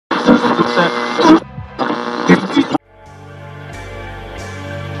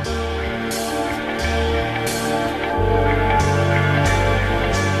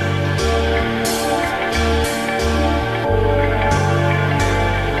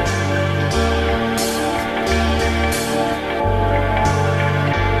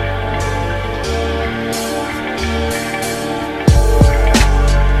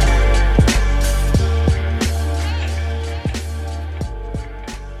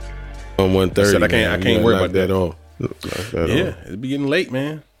On 1:30. I can't worry about that. On. Yeah, it'll be getting late,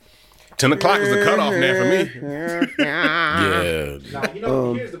 man. 10 o'clock is the cutoff now for me. Yeah. Nah, you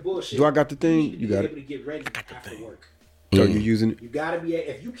know, here's the bullshit. Do I got the thing? You You got able it. to get ready after work. So you using it? You gotta be.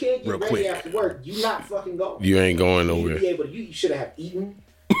 If you can't get Real ready quick. after work, you not fucking going. You ain't going You nowhere. be able to. You should have eaten.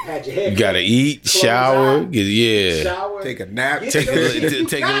 Had your head. You gotta eat, close shower, out, yeah. shower, Take a nap. get Take your a- shit. You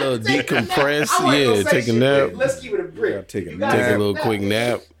take a gotta little take a nap. decompress, I wasn't gonna yeah, say take a shit, nap. but let's keep it a brick. Yeah, take a You nap. gotta Take a little nap. quick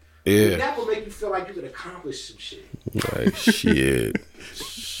nap. The Yeah. nap will make you feel like you can accomplish some shit. Like shit.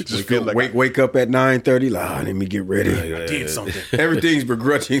 Just feel like Wake up at 9:30. Like, let me get ready. I did something. Everything's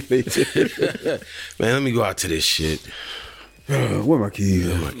begrudgingly. Man, let me go out to this shit. Where my keys?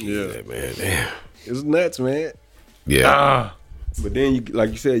 Yeah, man. Damn. It's nuts, man. Yeah. But then, you,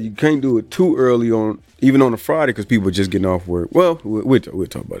 like you said, you can't do it too early on, even on a Friday, because people are just getting off work. Well, we'll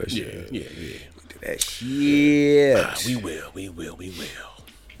talk about that shit. Yeah. That shit We will.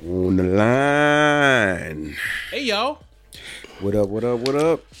 on the line. Hey, y'all. What up? What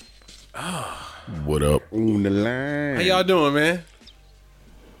up? On the line. How y'all doing, man?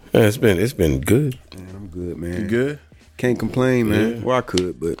 Yeah, it's been good. Man, I'm good, man. You good? Can't complain, man. Yeah. Well, I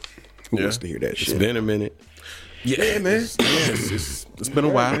could, but who Yeah. wants to hear that It's shit? been a minute. Yeah, man. It's been a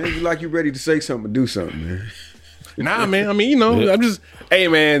while. Man, you like you ready to say something or do something, man. Nah, man. I mean, you know, I'm just. Hey,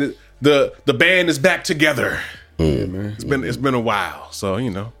 man. The band is back together. Yeah, man. It's been a while, so you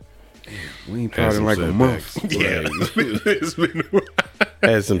know. We ain't Had probably some like a setbacks. month. Yeah, it's been a while.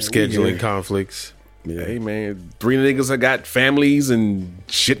 Had some scheduling conflicts. Hey, man. 3 niggas that got families and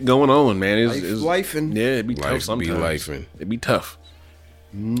shit going on, man. It's Lifing. Yeah, it'd be tough Life sometimes. be lifing. It'd be tough.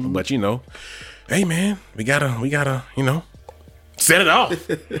 But you know, hey, man, we gotta, you know, set it off.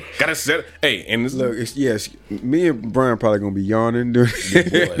 Gotta set it. Hey, and this Look, yes, me and Brian probably gonna be yawning during. right.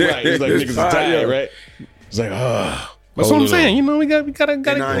 It's like niggas is tired, right? It's like, that's what I'm Hold it saying. on. You know, we gotta.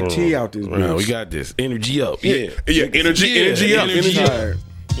 NIT out this Nah, bitch. we got this. Energy up. Yeah, energy up, energy up,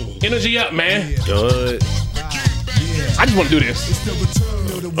 energy up, man. Good. I just want to do this.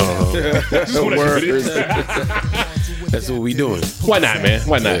 That's what we doing. Why not, man?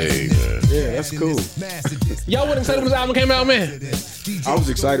 Why not? Hey, man. Yeah, that's cool. Y'all wasn't excited when this album came out, man? I was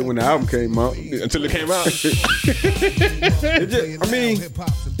excited when the album came out. Until it came out. I mean,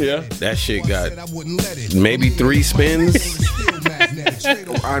 Yeah. That shit got maybe 3 spins.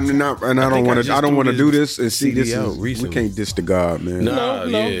 I'm not, and I don't think want I to. just I don't threw want to this do this and see CD this. out Is, we recently. can't diss the God, man. Nah,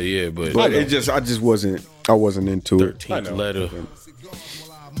 no. yeah, but But I just wasn't. I wasn't into it. 13th letter.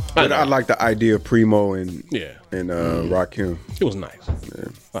 But I like the idea of Primo and Yeah. Rakim. It was nice.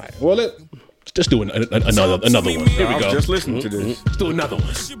 All right. Well, let's do another one. Here we I was go. just listening to this. Let's do another one.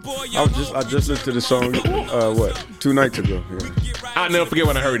 I just listened to the song. What 2 nights ago? Yeah. I'll never forget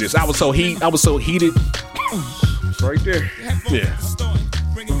when I heard this. I was so heated. Right there. Yeah.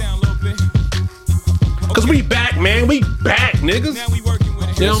 Cause we back, man. We back, niggas.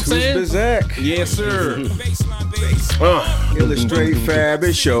 You know what I'm saying? Who's Bizak? Yes, sir. Illustrate Fab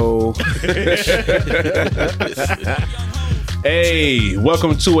and Show. Hey,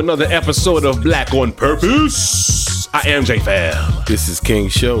 welcome to another episode of Black on Purpose. I am J Fab. This is King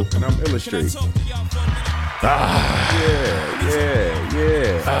Show. And I'm Illustrate.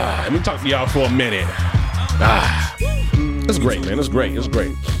 Yeah. Let me talk to y'all for a minute. It's great, man. It's great.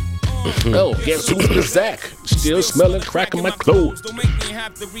 Oh, guess who's the Zach? Still smelling crack in my clothes.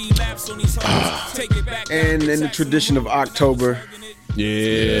 And in the tradition of October,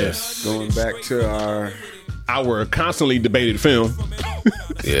 Yes. going back to Our constantly debated film.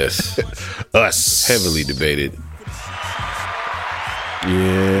 Yes. Us. Heavily debated.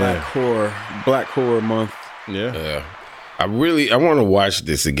 Yeah. Black Horror Month. Yeah. I want to watch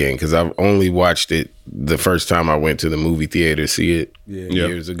this again because I've only watched it the first time I went to the movie theater to see it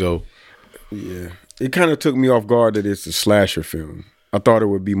years ago. Yeah. It kind of took me off guard that it's a slasher film. I thought it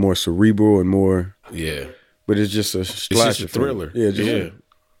would be more cerebral and more, Yeah. but it's just a slasher It's just a film. thriller. Yeah,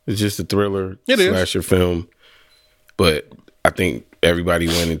 It's just a thriller It is. slasher film. But I think everybody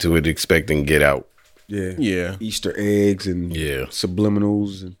went into it expecting Get Out. Yeah. Easter eggs and Yeah.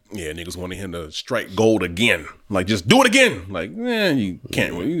 subliminals. And Yeah, niggas wanted him to strike gold again. Like, just do it again. Like, you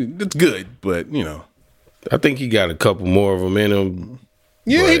can't. It's good, but, you know. I think he got a couple more of them in him.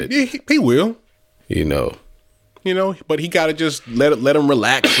 Yeah, But, he will. you know, But he gotta just let him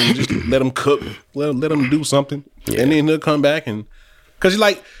relax and just let him cook, let him do something, and then he'll come back and because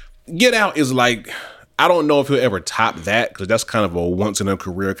like Get Out is like I don't know if he'll ever top that because that's kind of a once in a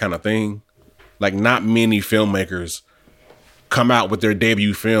career kind of thing. Like not many filmmakers come out with their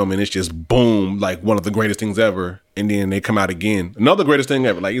debut film and it's just boom, like one of the greatest things ever, and then they come out again, another greatest thing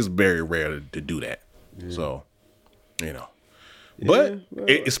ever. Like it's very rare to do that. So, but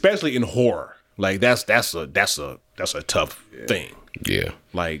especially in horror. Like that's a tough thing. yeah.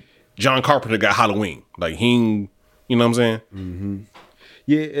 Like John Carpenter got Halloween. Like you know what I'm saying? Mm-hmm.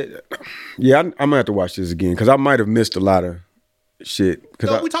 Yeah, I'm gonna have to watch this again because I might have missed a lot of shit.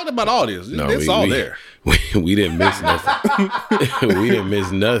 No, we talked about all this. It's all there. We didn't miss nothing. We didn't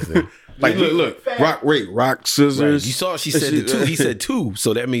miss nothing. Like look. Rock, scissors. Right. You saw she said the two. He said two,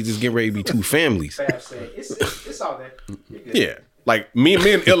 so that means it's getting ready to be two families. Fab said, it's all there. Yeah. Like me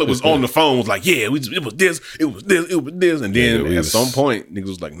and Ella was on the phone, was like, yeah, it was this, and then at some point, niggas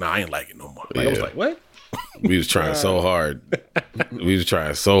was like, nah, I ain't like it no more. Like, I was like, what? We was trying so hard. We was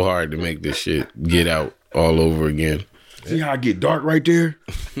trying so hard to make this shit Get Out all over again. See how I get dark right there?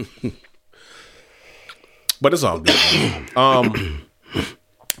 But it's all good.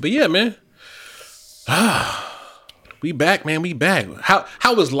 But yeah, man. We back, man. We back. How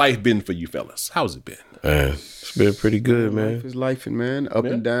has life been for you fellas? How's it been? It's been pretty good, man. Life is life, man. Up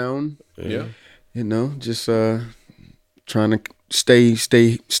and down. Yeah. Just trying to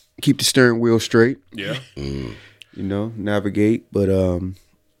keep the steering wheel straight. Yeah. Navigate. But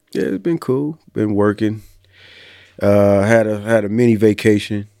it's been cool. Been working. Had a mini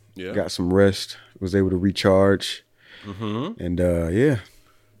vacation. Yeah. Got some rest. Was able to recharge. Mm-hmm. And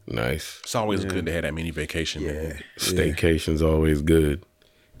Nice. It's always good to have that mini vacation, man. Staycation's always good.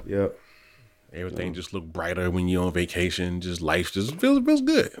 Yep. Everything just look brighter when you're on vacation. Just life just feels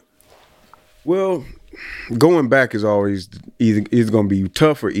good. Well, going back is always either going to be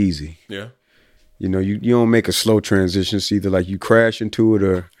tough or easy. Yeah. You don't make a slow transition. It's either like you crash into it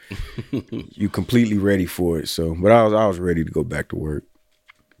or you completely ready for it. So, but I was ready to go back to work.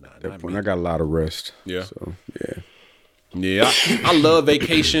 At that point, I got a lot of rest. Yeah. So, yeah. Yeah, I love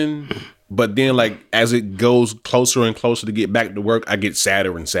vacation, but then like as it goes closer and closer to get back to work, I get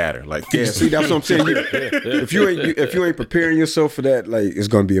sadder and sadder. Like, yeah, see, that's what I'm saying. If you ain't preparing yourself for that, like it's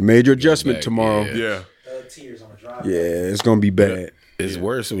gonna be a major adjustment tomorrow. Yeah, Tears on the drive. Yeah, it's gonna be bad. It's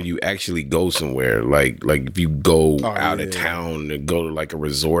worse when you actually go somewhere. Like if you go out of town and go to like a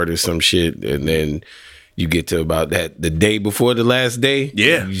resort or some shit, and then you get to about the day before the last day.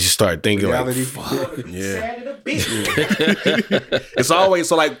 Yeah, you just start thinking reality. like, fuck. Yeah. It's always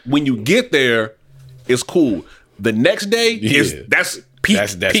so like when you get there, it's cool. The next day that's peak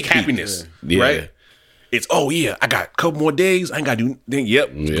happiness, right? It's I got a couple more days. I ain't got to do anything.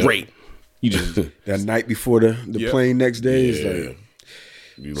 Yep, great. You just that night before the plane next day is like.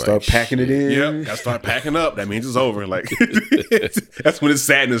 You start packing it in. Yep, gotta start packing up. That means it's over. Like that's when the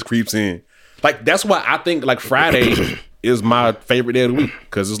sadness creeps in. Like that's why I think like Friday is my favorite day of the week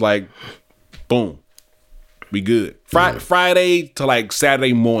because it's like, boom, we good. Friday to like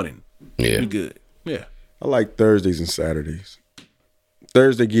Saturday morning, we good. Yeah, I like Thursdays and Saturdays.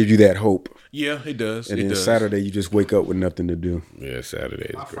 Thursday gives you that hope. Yeah, it does. And then Saturday you just wake up with nothing to do. Yeah,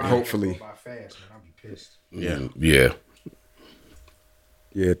 Saturday is great. Hopefully. By fast, man. I'll be pissed. Yeah.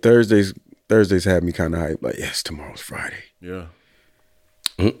 Yeah, Thursdays have me kind of hyped. Like, yes, tomorrow's Friday. Yeah.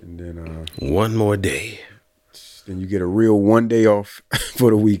 And then one more day. Then you get a real one day off for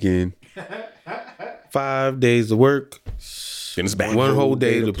the weekend. 5 days of work. Then it's back. One whole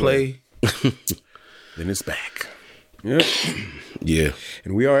day to play. Then it's back. Yep. Yeah.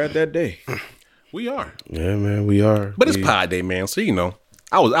 And we are at that day. We are. Yeah, man, we are. But it's Pod Day, man. So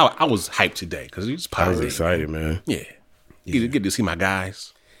I was hyped today because it's Pod Day. I was excited, man. Yeah. Get to see my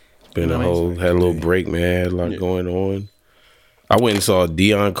guys. Been had a little break, man. Had a lot going on. I went and saw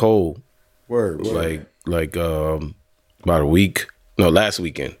Dion Cole. Word. Like about a week. No, last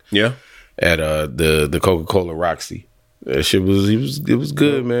weekend. Yeah. At the Coca-Cola Roxy. That shit it was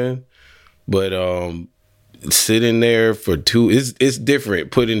good, man. But sitting there for it's different.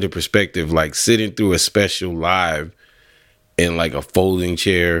 Put into perspective, like sitting through a special live in like a folding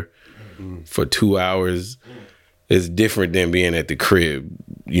chair for 2 hours. It's different than being at the crib,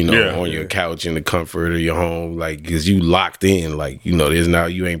 on your couch in the comfort of your home, like, because you locked in, like, there's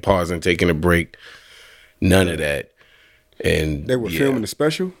you ain't pausing, taking a break, none of that. And they were filming the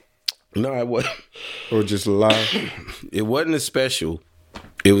special? No, it wasn't. Or just live? It wasn't a special.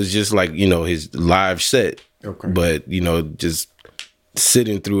 It was just like, his live set. Okay. But, just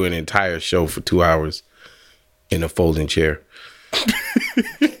sitting through an entire show for 2 hours in a folding chair.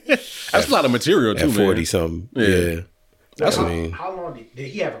 That's a lot of material too, At 40 man. something. Yeah. Yeah. That's I what mean, How long did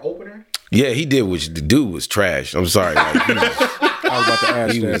he have an opener? yeah, he did, which the dude was trash. I'm sorry. Like, he was, I was about to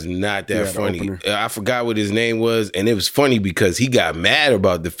ask he that. was not that Yeah, the funny. opener. I forgot what his name was, and it was funny because he got mad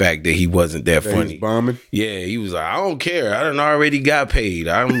about the fact that he wasn't that That he funny. was bombing. Yeah, he was like, I don't care. I done already got paid.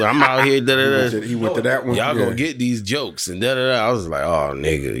 I'm out here. Da, da, da. He went to that one. Y'all Yeah. gonna get these jokes and da da da. I was like, oh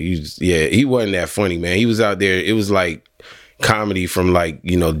nigga, he wasn't that funny, man. He was out there. It was like comedy from like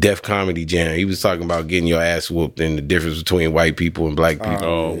Def Comedy Jam. He was talking about getting your ass whooped and the difference between white people and black people.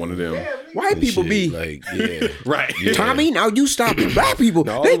 Oh, one of them. White and people shit. be like, yeah, Right. yeah. Tommy. Now you stop it. Black people.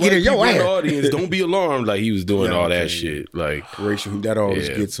 All they the get in white your people in the ass. audience. Don't be alarmed. Like he was doing Yeah, all that okay. shit. Like Racial. That always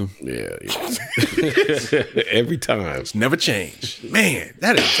yeah, gets them. yeah. Every time. Never change. Man,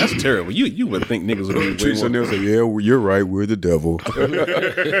 that's terrible. You would think niggas would be way Teresa more. Neal said, "Yeah, well, you're right. We're the devil." Jamie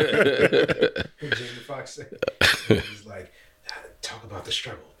Foxx said, he's like, talk about the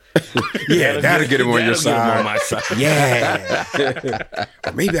struggle. Yeah, that'll get him on your That'll get him side. on my side. Yeah.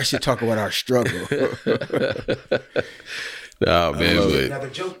 Or maybe I should talk about our struggle. Nah, man, but Another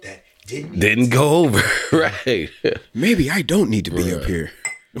joke that didn't didn't go over. Right. Maybe I don't need to be up here.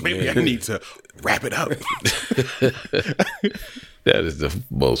 Maybe I need to wrap it up. That is the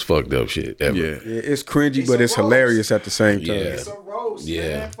most fucked up shit ever. Yeah. Yeah, it's cringy, It's but a it's roast. hilarious at the same time. Yeah. It's a roast, Yeah.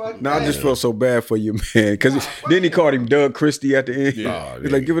 man. Fuck No, I that. just felt so bad for you, man. Because then he called him Doug Christie at the end. Oh,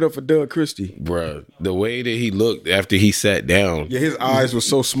 He's like, give it up for Doug Christie. Bruh, the way that he looked after he sat down, Yeah, his eyes were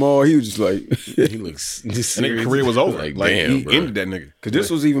so small. He was just like, he looks just And their career was over. Like, damn, he bruh. ended that nigga. because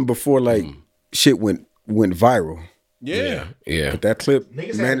this was even before like shit went viral. Yeah. Yeah. That clip Niggas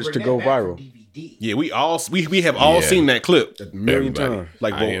had managed to bring go that back viral from DVD. Yeah, we have all Yeah. seen that clip. a million Everybody. times.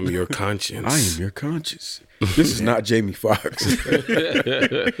 Like, I am your conscience. I am your conscience. This is not Jamie Foxx.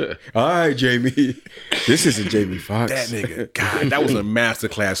 All right, Jamie. This isn't Jamie Foxx. That nigga, God, that was a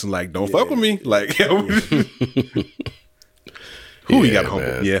masterclass. And like, don't fuck with me. Like, who he got home?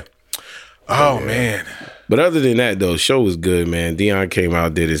 man. Yeah. Oh man. But other than that, though, show was good, man. Dion came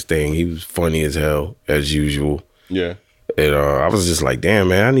out, did his thing. He was funny as hell, as usual. Yeah. And I was just like, damn,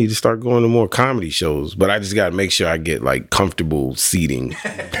 man, I need to start going to more comedy shows. But I just got to make sure I get like comfortable seating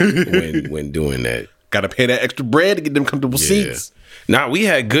when doing that. Got to pay that extra bread to get them comfortable seats. Nah, we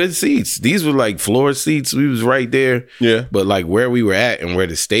had good seats. These were like floor seats. We was right there. Yeah. But like where we were at and where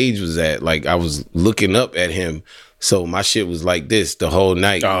the stage was at, like I was looking up at him. So my shit was like this the whole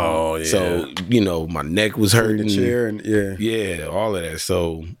night. Oh, yeah. So, my neck was in hurting. the chair and yeah. Yeah, all of that.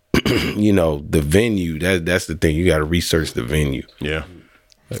 So, the venue, that's the thing. You got to research the venue. Yeah.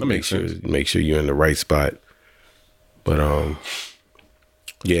 That Make makes sure sense. make sure you're in the right spot. But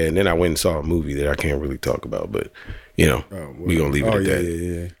yeah, and then I went and saw a movie that I can't really talk about, but we gonna leave it at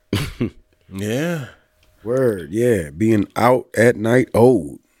that. Yeah. Yeah. Word, yeah. Being out at night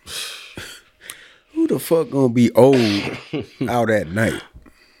old. Who the fuck gonna be old out at night?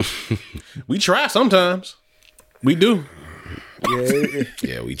 We try sometimes. We do. Yeah,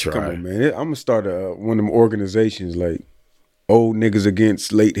 Yeah, we try. come on, man. I'm gonna start one of them organizations like old niggas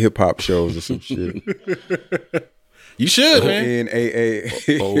against late hip hop shows or some shit. You should, man. NAA.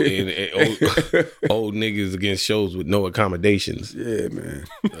 Old niggas against shows with no accommodations. Yeah, man.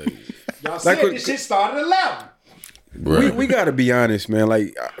 Y'all Like said what- this shit started at 11. We gotta be honest, man.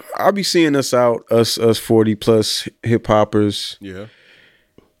 Like I'll be seeing us out, us 40 plus hip hoppers. Yeah.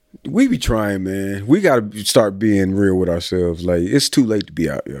 We be trying, man. We gotta start being real with ourselves. Like it's too late to be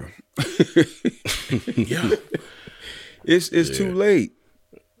out, yo. Yeah. It's too late.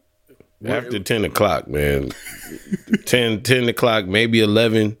 After 10 o'clock, man. 10 o'clock, maybe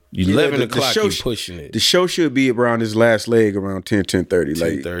 11. 11 the o'clock, show you sh- pushing it. The show should be around this last leg around 10:30.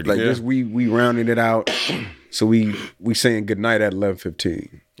 Like 10:30. like Yeah. this, we rounding it out. So we saying goodnight at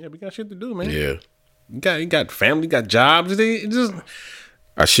 11:15. Yeah, we got shit to do, man. Yeah. You got family, got jobs. It just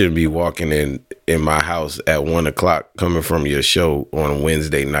I shouldn't be walking in my house at 1 o'clock coming from your show on a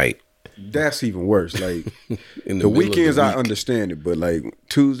Wednesday night. That's even worse. Like In the middle of weekends, I week. understand it, but like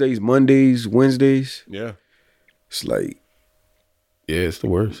Tuesdays, Mondays, Wednesdays, yeah. it's like Yeah, it's the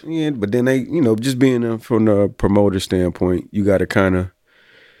worst. yeah. But then they, just being from the promoter standpoint, you got to kind of,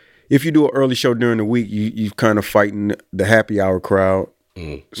 if you do an early show during the week, you kind of fighting the happy hour crowd. So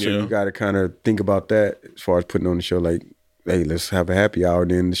Yeah. you got to kind of think about that as far as putting on the show. Like, hey, let's have a happy hour.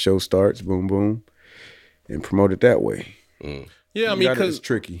 Then the show starts, boom, boom, and promote it that way. Yeah, I You mean, gotta- it's because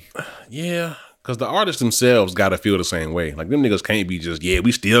tricky. the artists themselves got to feel the same way. Like them niggas can't be just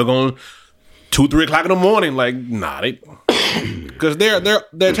we still going 2-3 o'clock in the morning. Like nah, they because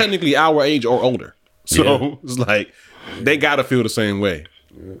they're technically our age or older. So it's like they got to feel the same way.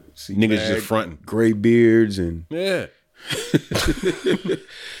 See, Niggas just fronting. gray beards and Yeah,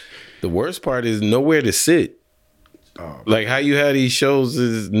 The worst part is nowhere to sit. Like how you have these shows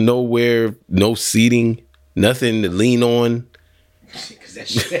is nowhere, no seating, nothing to lean on. Cause that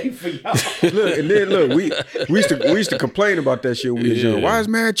shit ain't for y'all. Look, and then look, we used to complain about that shit when we was young. Why is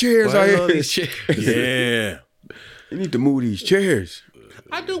mad chairs out Why all here? these chairs? Yeah. You need to move these chairs.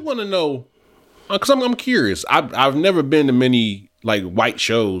 I do want to know, because I'm curious. I've never been to many like white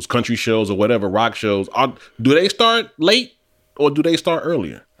shows, country shows, or whatever, rock shows. Do they start late or do they start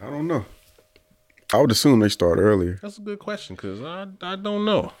earlier? I don't know. I would assume they start earlier. That's a good question because I don't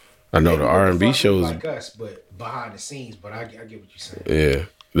know. I know the R&B shows. like us, but behind the scenes. But I get what you're saying. Yeah.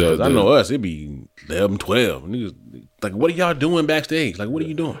 'Cause I know us, it'd be 11, 12. Niggas, like, what are y'all doing backstage? Like, what are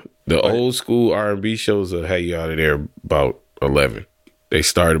you doing? The old school R&B shows will have you out of there about 11. They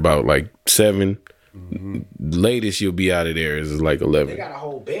start about like 7. Latest you'll be out of there is like They 11. got a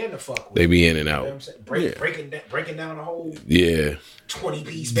whole band to fuck with. They be in and You know what out. I'm saying? Breaking down a whole Yeah.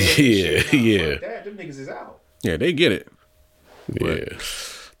 20-piece band. Yeah, Shit. Nah, yeah. fuck that. Them niggas is out. Yeah, they get it. Yeah.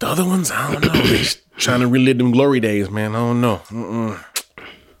 The other ones, I don't know. They just trying to relive them glory days, man. I don't know.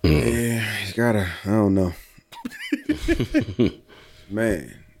 Yeah, you gotta. I don't know.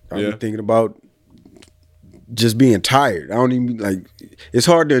 Man, I've Yeah. been thinking about just being tired. I don't even like. It's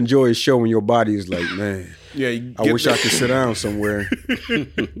hard to enjoy a show when your body is like, man. Yeah, you I get wish I could sit down somewhere.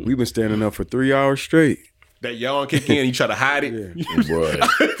 We've been standing up for 3 hours straight. that yawn kick in. You try to hide it. Boy,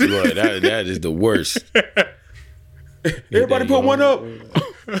 that is the worst. Everybody put one up.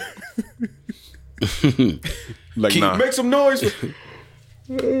 Like, nah. Make some noise.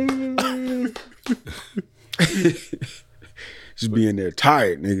 Just being there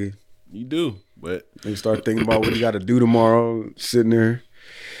tired, nigga. You do, but They start thinking about what you got to do tomorrow. Sitting there,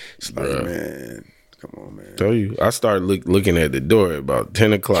 it's like, man, come on, man. Tell you, I started looking at the door at about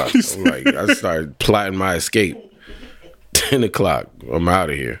 10 o'clock. I'm like, I started plotting my escape. 10 o'clock, I'm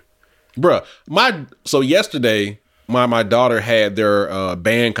out of here. bruh, so yesterday, my daughter had their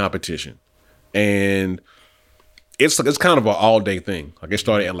band competition, and it's kind of an all day thing. Like it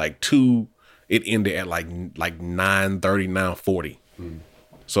started at like 2, it ended at like 9:30, 9:40.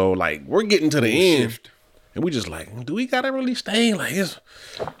 So like we're getting to the end, and we just like, do we gotta really stay? Like his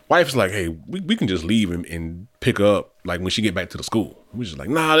wife's like, hey, we can just leave and pick her up like when she get back to the school. We just like,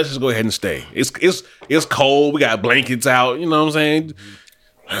 nah, let's just go ahead and stay. It's cold. We got blankets out. You know what I'm saying?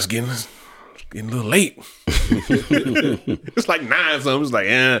 It's getting a little late. It's like 9 something. It's like,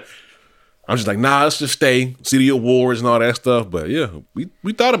 I'm just like, nah, let's just stay, see the awards and all that stuff. But yeah,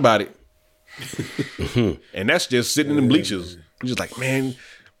 we thought about it. And that's just sitting in the bleachers. We're just like, man,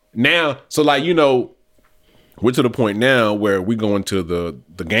 now, so like, you know, we're to the point now where we going to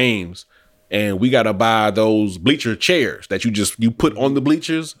the games and we got to buy those bleacher chairs that you put on the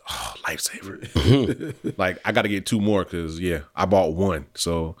bleachers. Oh, lifesaver. Like, I got to get 2 more because, yeah, I bought 1.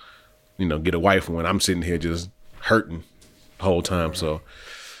 So, you know, get a wife one. I'm sitting here just hurting the whole time. So,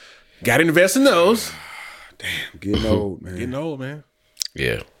 got to invest in those. Getting old, man. Getting old, man.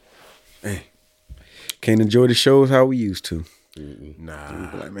 Yeah. Can't enjoy the shows how we used to.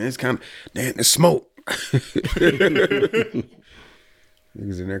 Nah. Like, man, it's kind of, damn, the smoke.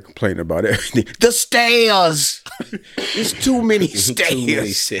 Niggas in there complaining about everything. The stairs. There's too many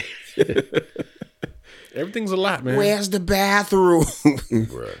stairs. Everything's a lot, man. Where's the bathroom?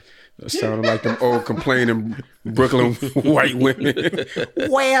 Bruh. That sounded like them old complaining Brooklyn white women.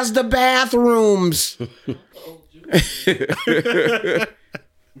 Where's the bathrooms?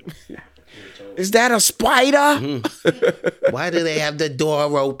 Is that a spider? Why do they have the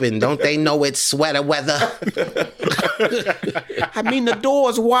door open? Don't they know it's sweater weather? I mean, the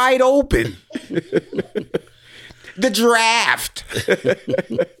door's wide open. The draft.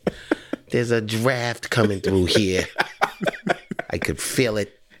 There's a draft coming through here. I could feel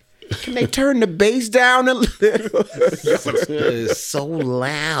it. Can they turn the bass down a little? It's so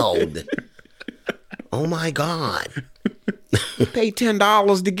loud. Oh my God. Pay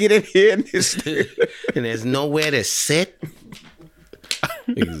 $10 to get in here. And there's nowhere to sit.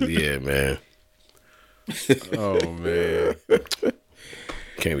 Yeah, man. Oh, man.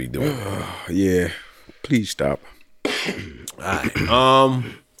 Can't be doing that. Yeah. Please stop. All right.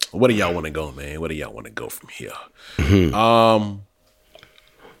 Where do y'all want to go, man? Where do y'all want to go from here?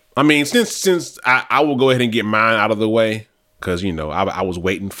 I mean, since I will go ahead and get mine out of the way, because you know I was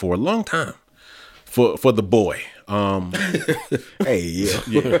waiting for a long time for the boy. Hey,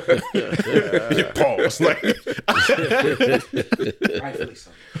 yeah. Pause. Like, Rightfully so.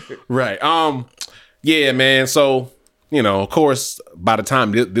 right. Yeah, man. So you know, of course, by the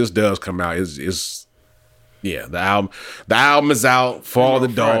time this does come out, is yeah, the album is out for all the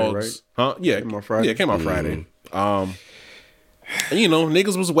Friday, dogs. right? Huh? Yeah, Came out Friday. Yeah, it came out Friday. And, you know,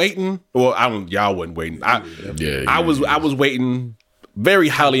 niggas was waiting. Well, y'all wasn't waiting. I was waiting. Very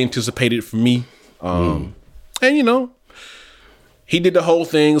highly anticipated for me. And you know, he did the whole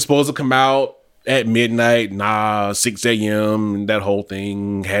thing. Supposed to come out at midnight. 6 a.m. and that whole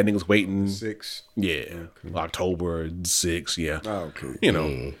thing had niggas waiting. 6. Yeah, okay. October 6. Yeah. Oh, okay.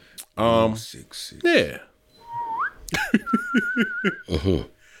 You know, 6. Yeah.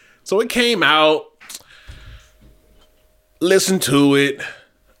 So it came out. Listened to it,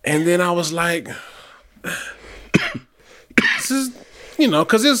 and then I was like, "This is, you know,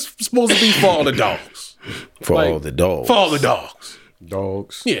 because it's supposed to be for all the dogs, For all the dogs. for all the dogs."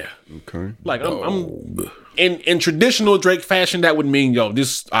 Dogs. Yeah, Okay. like I'm in traditional Drake fashion. That would mean, yo,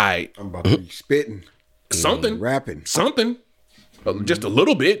 this I'm about to be spitting. something, Rapping. something, just a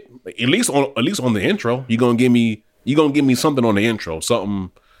little bit, at least on the intro. You're gonna give me something on the intro,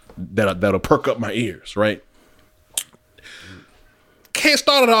 something that'll perk up my ears, right? Can't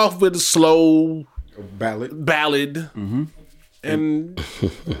start it off with a slow Ballad. and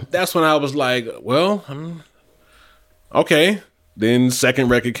that's when I was like, well, okay. Then second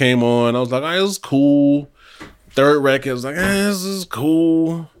record came on. I was like, this is cool. Third record, I was like, this is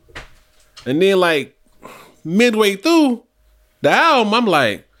cool. And then like midway through the album, I'm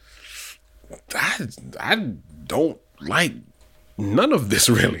like, I don't like none of this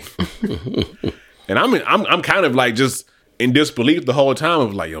really. And I'm kind of like just in disbelief the whole time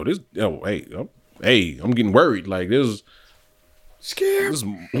of like, hey, I'm getting worried. Like there's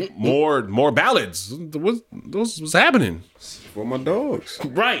more ballads. What's happening? For my dogs.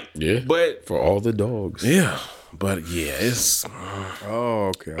 Right. Yeah. But for all the dogs. yeah. But yeah, it's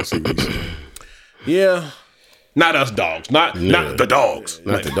Oh, okay. I see what you're saying. yeah. Not us dogs. Not the dogs.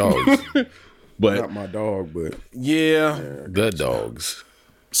 Not the dogs. But Not my dog, but yeah. The dogs.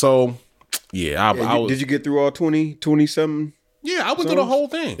 So yeah, I was, did you get through all 20-something? yeah, I went through the whole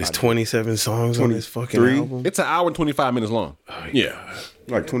thing. It's 27 songs on this fucking 23? album. It's an hour and 25 minutes long. Yeah.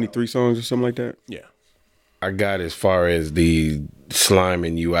 Like 23 songs or something like that? Yeah. I got as far as the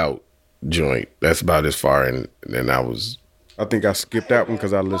sliming you out joint. That's about as far, and then I was. I think I skipped that one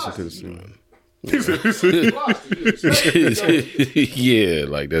because I listened to the song. Yeah,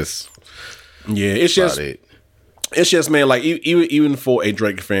 like that's Yeah, it's about just it. it's just man, like even for a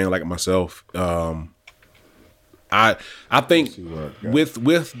Drake fan like myself, I think with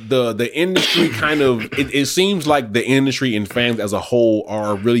the industry kind of it seems like the industry and fans as a whole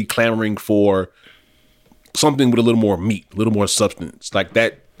are really clamoring for something with a little more meat, a little more substance. Like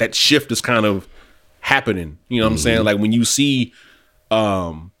that shift is kind of happening. You know what I'm saying? Like when you see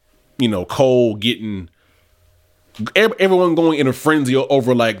Cole getting everyone going in a frenzy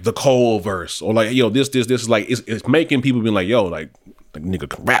over like the Cole verse or like, yo, this is like it's making people be like, yo, like nigga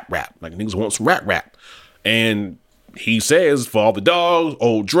can rap, like niggas want some rap, and he says for all the dogs,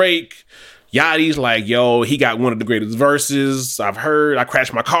 old Drake, Yachty's like, yo, he got one of the greatest verses I've heard. I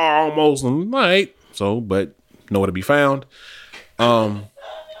crashed my car almost. I'm like, so, but nowhere to be found. A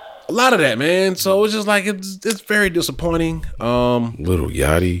lot of that, man. So it's just like it's very disappointing. Little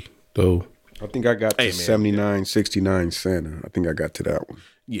Yachty though. I think I got to 79, 69 Santa. I think I got to that one.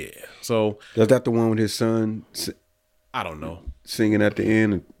 Yeah. So Is that the one with his son I don't know. singing at the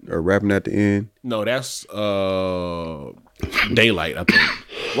end or rapping at the end? No, that's Daylight, I think.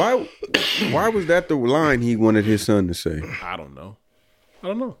 Why was that the line he wanted his son to say? I don't know.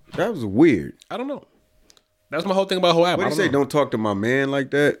 That was weird. I don't know. That's my whole thing about the whole album. What did he say? Don't talk to my man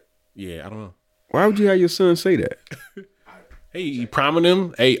like that? Yeah, I don't know. Why would you have your son say that? Hey, you priming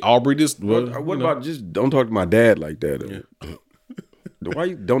him? Hey, Aubrey, this. What about just don't talk to my dad like that? Why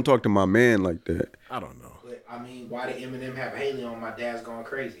you don't talk to my man like that? I don't know. But I mean, why did Eminem have Haley on My Dad's Going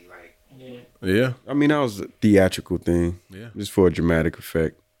Crazy? Like, Yeah, I mean, that was a theatrical thing. Yeah. Just for a dramatic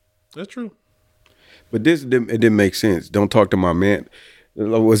effect. that's true. But it didn't make sense. Don't talk to my man.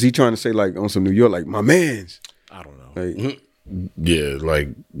 Was he trying to say like on some New York, like my man's? I don't know. Like, Yeah, like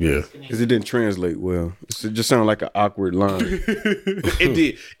yeah. because it didn't translate well. It just sounded like an awkward line.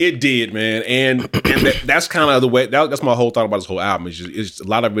 It did, man, and that's kind of the way. That's my whole thought about this whole album. It's a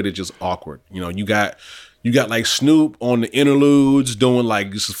lot of it is just awkward. You know, you got like Snoop on the interludes doing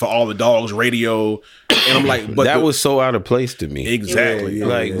like this is for all the dogs radio, and I'm like, but that was so out of place to me. exactly Yeah,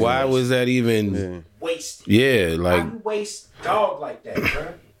 Like, why was that even? waste. Yeah, How like you waste dog like that,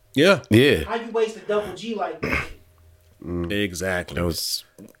 bro? yeah, yeah. How you waste a double G like that? exactly. That was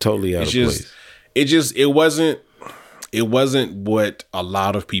totally out It's of just place. it wasn't what a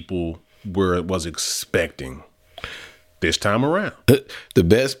lot of people was expecting this time around. The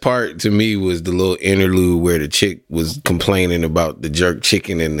best part to me was the little interlude where the chick was complaining about the jerk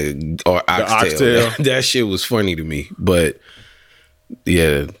chicken and the oxtail. oxtail. That shit was funny to me. But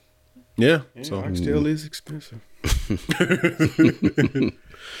Yeah. Yeah. Oxtail is expensive.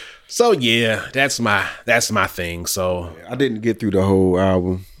 So yeah, that's my thing. So I didn't get through the whole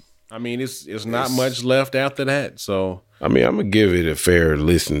album. I mean, it's not much left after that. So I mean, I'm gonna give it a fair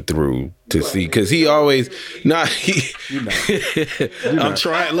listen through to see, because he always I'm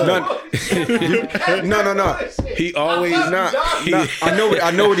trying. Look, No. he always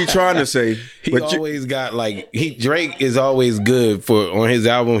I know what he's trying to say. He But always got like Drake is always good for on his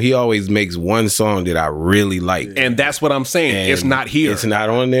album. He always makes one song that I really like, and that's what I'm saying. And it's not here. It's not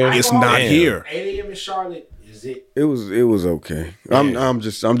on there. It's not Damn. here. 8 a.m. in Charlotte is it? it was okay. I'm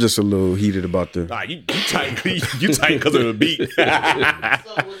just a little heated about the. Nah, you tight. You tight because of the beat.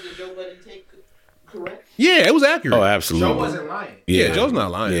 So was the Joe Budden take correct? Yeah, it was accurate. Oh, absolutely. Joe wasn't lying. Yeah, Joe's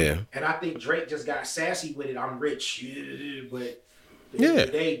not lying. Yeah, And I think Drake just got sassy with it. I'm rich, but at the Yeah. end of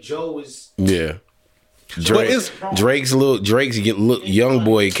the day, Joe is. yeah. it's- Drake's young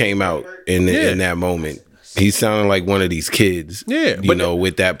boy came out in that moment. He sounded like one of these kids. Yeah, you know,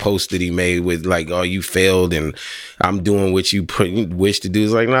 with that post that he made with like, "Oh, you failed, and I'm doing what you wish to do."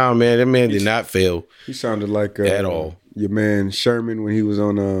 It's like, nah, man, that man did not fail. He sounded like At all. Your man Sherman when he was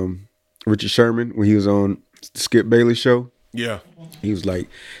on Richard Sherman when he was on Skip Bayless show. Yeah. He was like,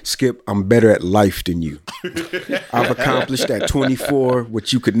 Skip, I'm better at life than you. I've accomplished at 24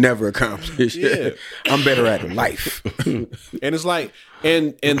 what you could never accomplish. Yeah. I'm better at life. And it's like,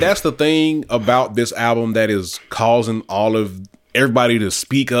 and that's the thing about this album that is causing all of everybody to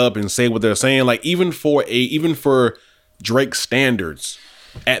speak up and say what they're saying. Like even for Drake's standards,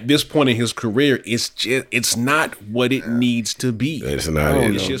 at this point in his career, it's not what it needs to be. It's not.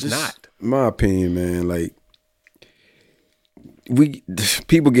 It's just not. My opinion, man, like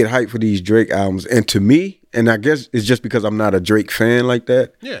people get hyped for these Drake albums, and to me, and I guess it's just because I'm not a Drake fan like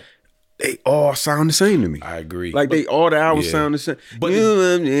that. Yeah. They all sound the same to me. I agree. Like all the albums Yeah. sound the same. But- But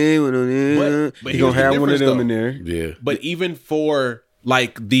here's you're gonna the have one of difference, them in though. there. Yeah. But even for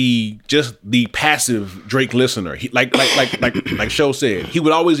like the passive Drake listener, like Show said, he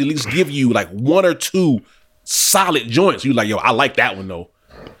would always at least give you like one or two solid joints. You like, yo, I like that one though.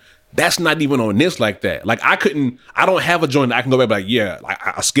 That's not even on this like that. Like I don't have a joint that I can go back and be like, yeah, like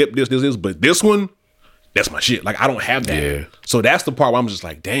I skipped this, but this one, that's my shit. Like I don't have that. Yeah. So that's the part where I'm just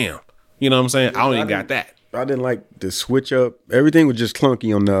like, damn. You know what I'm saying? I don't even got that. I didn't like the switch up. Everything was just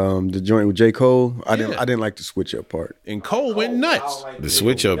clunky on the joint with J. Cole. I didn't like the switch up part. And Cole went nuts. The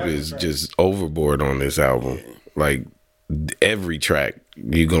switch up is just overboard on this album. Like every track,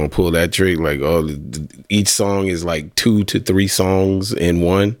 you're gonna pull that trick. Like each song is like 2 to 3 songs in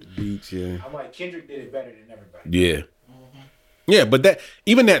one. Beats, yeah. I'm like, Kendrick did it better than everybody. Yeah. Yeah, but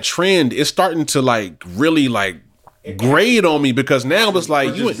that trend is starting to like really like grade on me because now it's like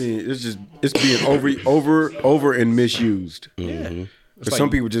It's being over and misused. yeah. But some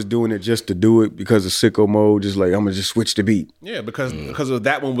people just doing it just to do it because of sicko mode. Just like I'm gonna just switch the beat. Yeah, because of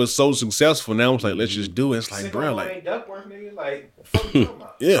that one was so successful. Now it's like let's just do it. It's like, bro, like Duckworth, nigga, like, what the fuck you talking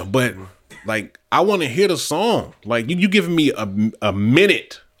about? yeah, but like I want to hear the song. Like you giving me a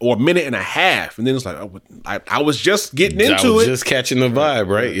minute or a minute and a half, and then it's like I was just getting into it. Just catching the vibe,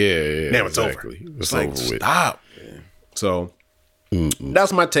 right? Yeah. Now it's exactly. over. It's like over with. stop. So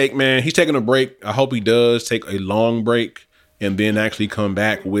that's my take, man. He's taking a break. I hope he does take a long break and then actually come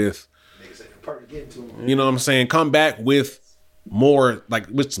back with, you know what I'm saying? Come back with more, like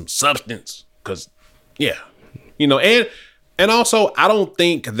with some substance. Cause yeah, you know, and also I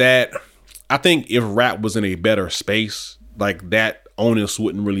think if rap was in a better space, like that onus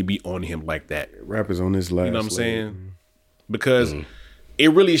wouldn't really be on him like that. Rap is on this last. You know what I'm leg. saying? Because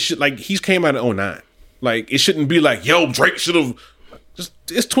it really should, like, he's came out in 2009. Like, it shouldn't be like, yo, Drake should have just,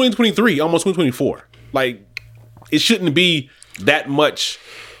 it's 2023, almost 2024. Like, it shouldn't be that much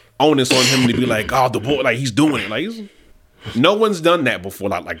onus on him to be like, oh, the boy, like, he's doing it. Like, no one's done that before,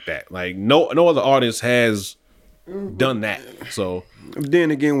 like that. Like, no other artist has done that. So,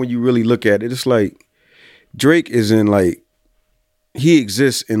 Then again, when you really look at it, it's like Drake is in like, he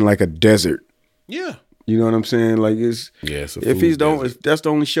exists in like a desert. yeah. You know what I'm saying? Like it's it's a if food he's desert. if that's the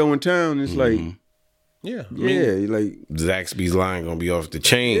only show in town, it's like Yeah. I mean, yeah, like Zaxby's line gonna be off the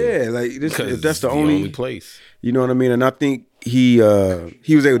chain. yeah, like this because if that's the it's only place. you know what I mean? And I think he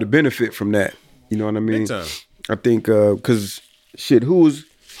was able to benefit from that. You know what I mean? Big time. I think because shit, who was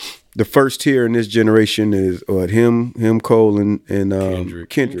the first tier in this generation is him, Cole, and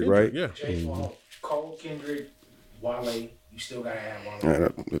Kendrick, right? Yeah. J. Cole, Kendrick, Wale. You still gotta have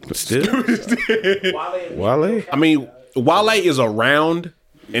Wale. Still, Wale. I mean, Wale is around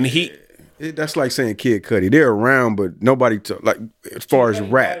and That's like saying Kid Cudi. They're around, but nobody like as far as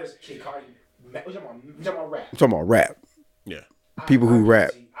rap. Kid Cudi. We talking about rap. I'm talking about rap. yeah. people who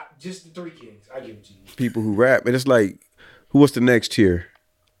rap. Just the 3 Kings. I give it to you. People who rap, and it's like, what's the next tier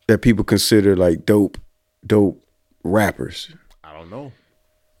that people consider like dope rappers? I don't know.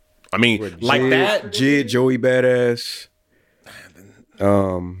 I mean, like Jid, that. Jid, Joey Badass,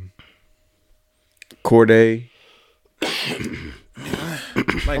 Corday.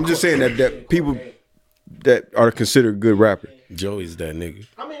 I'm just saying that people that are considered good rappers. Joey's that nigga.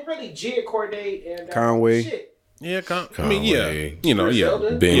 I mean, really, Jid, Corday, and Conway. Shit. Yeah, I mean, yeah, Conway. you know, yeah,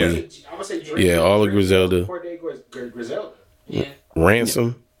 Griselda. Benny. I would say Drake, Yeah, all of Griselda. Corday, Griselda. Yeah.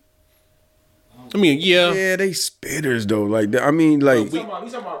 Ransom. I mean, yeah. Yeah, they spitters though. Like, I mean, like, We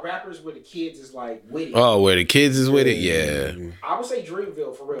talking about rappers where the kids is like with it. Oh, where the kids is with it? Yeah. I would say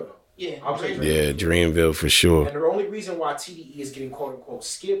Dreamville for real though. Yeah. I would say Yeah, Dreamville for sure. And the only reason why TDE is getting quote unquote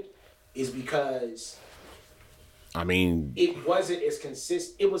skipped is because I mean, it wasn't as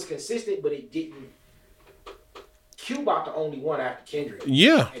consistent. It was consistent, but it didn't. Q about the only one after Kendrick.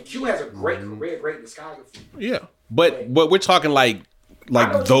 yeah, And Q has a great career, great discography. yeah. But we're talking like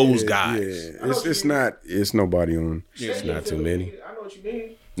those guys. yeah, it's nobody on. It's not too many. I know what you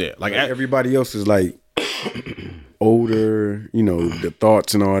mean. Yeah, like Everybody else is like older, you know, the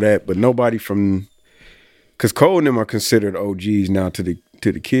thoughts and all that, but nobody from, because Cole and them are considered OGs now to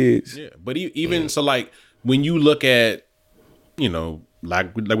the kids. yeah. But even so, like when you look at, you know,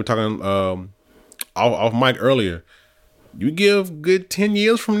 like we're talking off mic earlier, you give good 10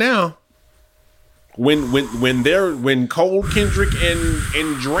 years from now. When Cole, Kendrick,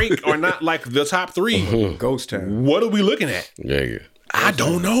 and Drake are not like the top 3, Ghost Town. what are we looking at? Yeah. I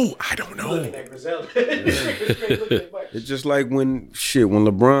don't know. Looking at Griselda. It's just like when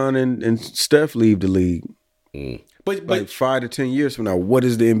LeBron and Steph leave the league. But Like 5 to 10 years from now, what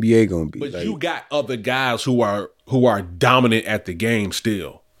is the NBA gonna be? But Like, you got other guys who are dominant at the game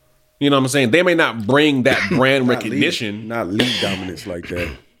still. You know what I'm saying? They may not bring that brand recognition. not league dominance like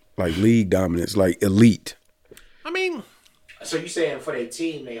that. Like league dominance, like elite. I mean, So you saying for their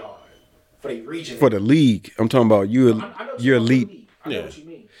team they are, for their region. For the league, I'm talking about you. I know what You're you mean. elite. I know Yeah. what you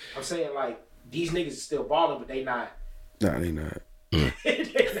mean. I'm saying like these niggas is still balling, but they not. Nah, they not.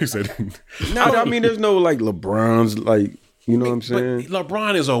 he said, No, I mean, there's no like LeBron's, like, you know what I'm but saying.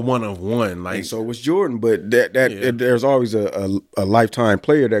 LeBron is a one of one. Like, And so was Jordan, but that Yeah. there's always a lifetime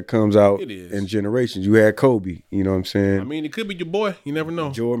player that comes out It is. in generations. You had Kobe, you know what I'm saying. I mean, it could be your boy. You never know.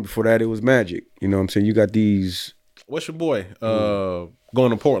 Jordan, before that it was Magic. You know what I'm saying. You got these. What's your boy?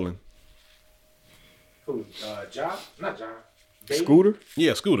 Going to Portland. Who? Ja? Not Ja. Baby? Scooter.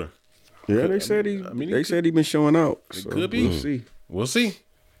 Yeah, Scooter. Yeah, they said he. I mean, they said he been showing out. So could be. We'll see. We'll see.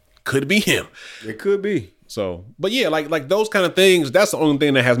 Could be him. It could be. So, but yeah, like those kind of things. That's the only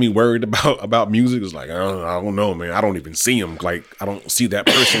thing that has me worried about music. Is like I don't know, man. I don't even see them. Like I don't see that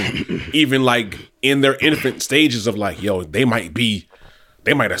person even like in their infant stages of like, yo, they might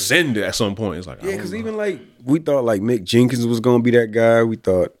ascend at some point. It's like Yeah, because even like we thought like Mick Jenkins was gonna be that guy. We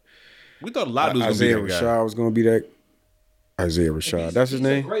thought we thought a lot of dudes Isaiah gonna be that guy. Rashad was gonna be that. Isaiah Rashad, that's his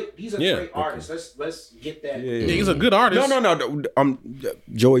name. These are Yeah. great artists. Let's get that. Yeah, he's a good artist. No.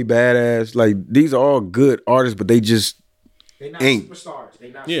 Joey Badass. Like these are all good artists, but they just They not Ain't. superstars.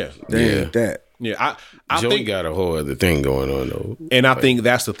 They not. Yeah. superstars. they Yeah. ain't that. Yeah, I Joey think, got a whole other thing going on though. and I think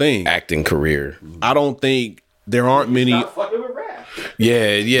that's the thing. Acting career. I don't think there aren't many. Not fucking with rap.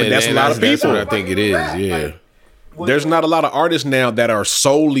 Yeah. But that's a lot of That's people. what I think it is. Yeah. There's not a lot of artists now that are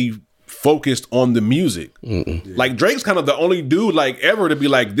solely focused on the music. Like Drake's kind of the only dude like ever to be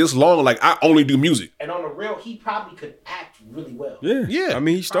like this long. Like I only do music. And on the real, he probably could act really well. Yeah, Yeah. I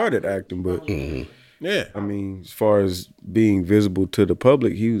mean, he started acting, but Yeah, I mean, as far as being visible to the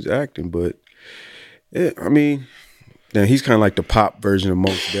public, he was acting. But yeah, I mean, then he's kind of like the pop version of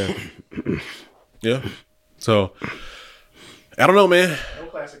Mos Def. yeah. So I don't know, man. No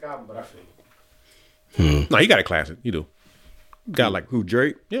classic album, but I feel. No, he got a classic. You do. Got like Who,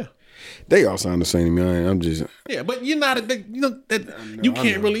 Drake? yeah. They all sound the same to me. I'm just. Yeah, but you're not. You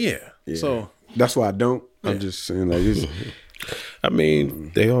can't really. Yeah. So That's why I don't. I'm just saying like it's. I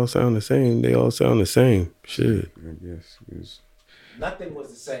mean, they all sound the same. Shit. I guess it's. Nothing was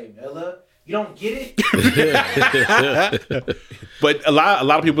the same. Ella, you don't get it. but a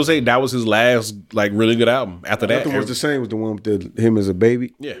lot of people say that was his last like really good album. After that, Nothing was the same. Was the one with him as a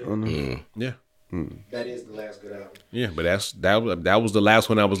baby? yeah, yeah, That is the last good album. yeah. But that was the last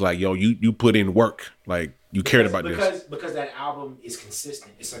one. I was like, yo, you put in work. Like you cared about this. Because that album is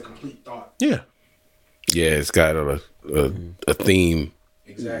consistent. It's a complete thought. Yeah, Yeah, it's got a theme,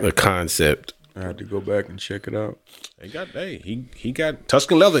 Exactly. a concept. I had to go back and check it out. he got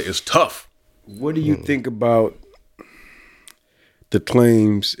Tuscan Leather is tough. What do you think about the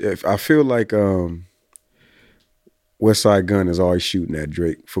claims? If I feel like West Side Gun is always shooting at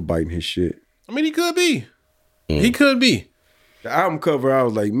Drake for biting his shit. I mean, he could be. He could be. The album cover, I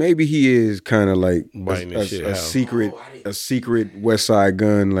was like, maybe he is kind of like Biting a his shit how? secret West Side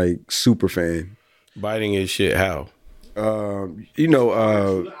Gun like super fan. Biting his shit how? The album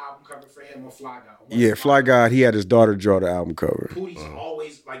cover for him on Fly Guy. Yeah, Fly God, he had his daughter draw the album cover. Pootie's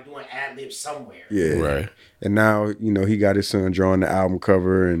always like doing ad libs somewhere. Yeah. Right. And now, he got his son drawing the album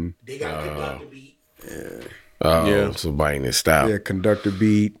cover and They got conductor beat. Oh, so biting his style. conductor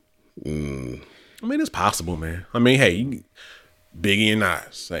beat. I mean, it's possible, man. I mean, hey, Biggie and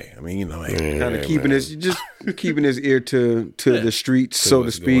Nas. Hey, I mean, hey. Kind of keeping his ear to the streets, so to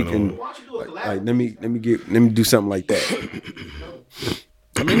what's speak. going And Why don't you do a collab? like, let me do something like that.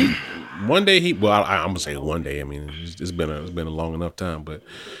 I mean, one day I'm gonna say one day. I mean, it's been a long enough time, but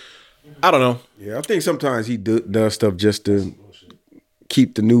I don't know. Yeah, I think sometimes he does stuff just to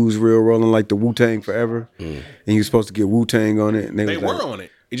keep the news real rolling, like the Wu-Tang Forever. And he was supposed to get Wu-Tang on it. And They were on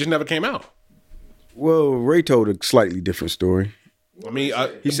it. It just never came out. Well, Ray told a slightly different story. I mean,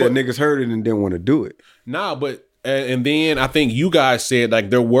 He said niggas heard it and didn't want to do it. nah, but and then I think you guys said like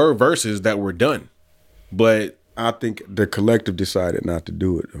there were verses that were done, but I think the collective decided not to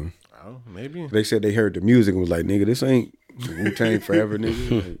do it, though. oh, maybe. They said they heard the music and was like, nigga, this ain't Wu-Tang Forever,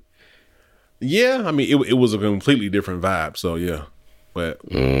 nigga. Like, Yeah, I mean, it was a completely different vibe. So yeah, but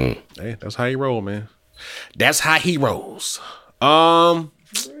hey, that's how he roll, man. That's how he rolls.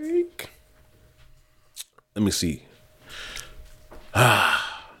 Let me see.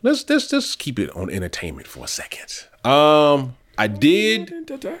 Let's just keep it on entertainment for a second. I did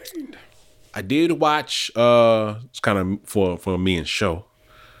watch. It's kind of for me and show.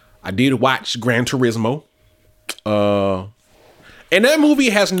 I did watch Gran Turismo. And that movie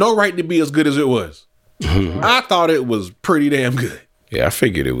has no right to be as good as it was. I thought it was pretty damn good. Yeah, I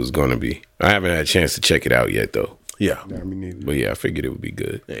figured it was gonna be. I haven't had a chance to check it out yet though. Yeah. I mean, neither. But yeah, I figured it would be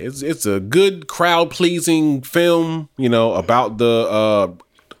good. It's a good crowd pleasing film, about the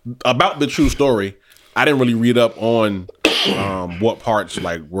true story. I didn't really read up on what parts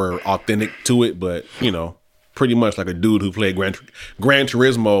like were authentic to it, but pretty much like a dude who played Gran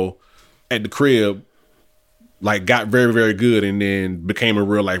Turismo at the crib, like got very, very good and then became a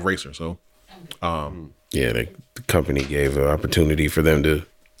real life racer. So Yeah, the company gave an opportunity for them to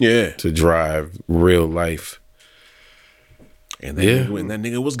yeah. drive real life. And that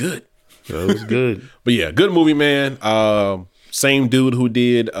nigga was good. That was good. But yeah, good movie, man. Same dude who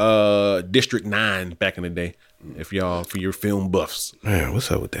did District 9 back in the day. For your film buffs. Man, what's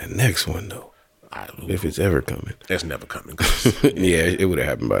up with that next one though? If it's ever coming. That's never coming. Yeah, it would have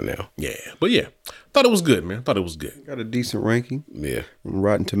happened by now. Yeah. But yeah. Thought it was good, man. Thought it was good. Got a decent ranking Yeah. on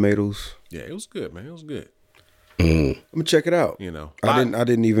Rotten Tomatoes. Yeah, it was good, man. It was good. I'm gonna check it out. I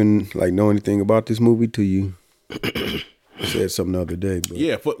didn't even like know anything about this movie till you said something the other day. But.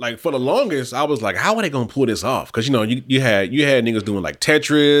 Yeah, for the longest, I was like, how are they gonna pull this off? Because you had niggas doing like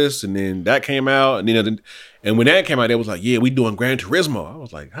Tetris, and then that came out, and then and when that came out, they was like, yeah, we doing Gran Turismo. I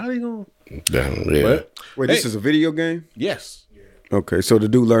was like, how are they gonna? Yeah. What? Wait, this is a video game? Yes. Okay, so the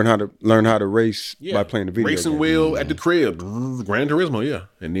dude learn how to race by playing the video racing game. wheel at the crib, Gran Turismo, yeah.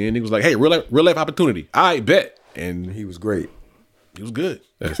 And then he was like, hey, real life opportunity. I bet, and He was great. he was good.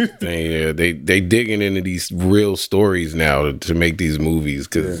 That's the thing. Yeah, they digging into these real stories now to make these movies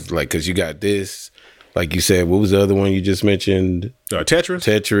because you got this, like you said. What was the other one you just mentioned? Tetris.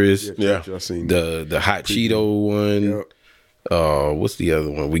 Tetris. Yeah. I seen The hot Cheeto one. Yep. What's the other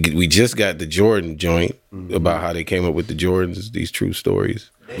one? We just got the Jordan joint about how they came up with the Jordans. These true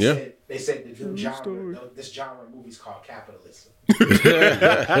stories. They said the new genre, this genre of movies called capitalism.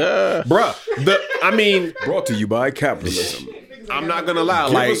 Bruh, Brought to you by capitalism. I'm not gonna lie.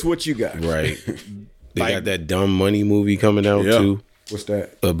 Give Like, us what you got. Right. They got that Dumb Money movie coming out Yeah. too What's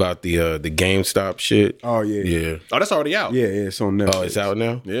that? about the GameStop shit. Oh yeah. Yeah. oh, that's already out. Yeah, it's on Netflix. Oh, it's out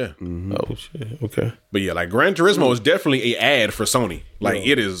now. Yeah. Oh shit. Okay. But yeah, like Gran Turismo is definitely an ad for Sony. Like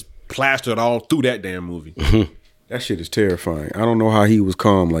it is plastered all through that damn movie. That shit is terrifying. I don't know how he was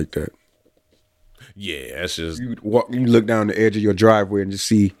calm like that. Yeah, that's just You look down the edge of your driveway and just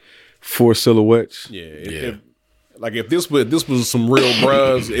see 4 silhouettes. yeah. If this was some real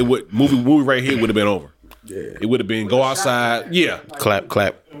bros, movie right here would have been over. Yeah, it would have been go outside. Yeah, Clap,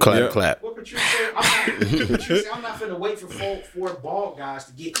 clap, clap, Yeah. clap. What Patrice said, I'm not finna wait for four bald guys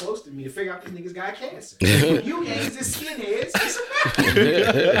to get close to me to figure out these niggas got cancer. You ain't just skinheads. It's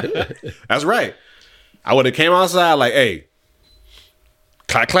a fact. that's right. I would have came outside like, hey,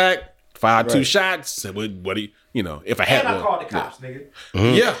 clack clack, fired 2 shots. What do you, if I had And I one. called the cops, nigga.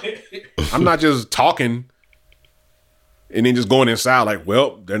 Yeah, I'm not just talking and then just going inside like,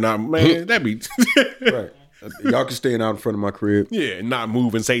 well, they're not, man. That'd be Right. Y'all can stand out in front of my crib. Yeah, and not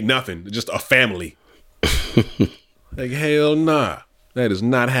move and say nothing. Just a family. Like, hell nah. That is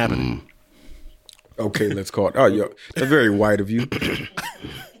not happening. Okay, let's call it. Oh, yo, that's very white of you.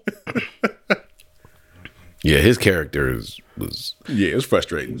 Yeah, his character was Yeah, it's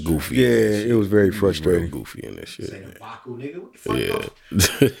frustrating. goofy. Yeah, it was very Real frustrating. goofy in this shit. Say the Baku nigga. What the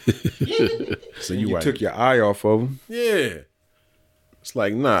fuck? Yeah. So You right. took your eye off of him. Yeah. It's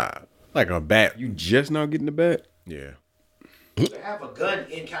like, nah. Like a bat. You just now getting the bat. Yeah. To have a gun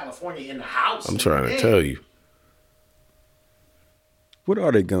in California in the house. I'm trying to tell you. What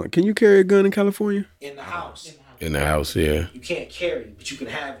are they gun? Can you carry a gun in California? In the house. In the house, yeah. You can't carry, but you can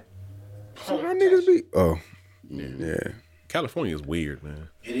have it. How niggas be? Oh, yeah. California is weird, man.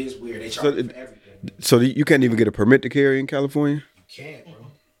 It is weird. They charge you for everything. So you can't even get a permit to carry in California. You can't, bro.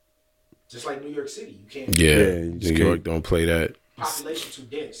 Just like New York City, you can't. Yeah. you just New York can't. don't play that. Population too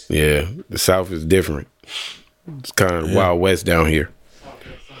dense. Yeah. The South is different. It's kind of Wild West down here.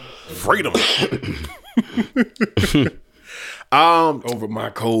 Freedom. Over my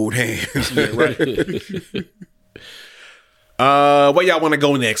cold hands. Yeah, right. Where y'all want to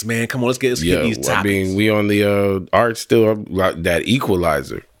go next, man? Come on, let's get Yeah. these topics. I mean, we on the art still, that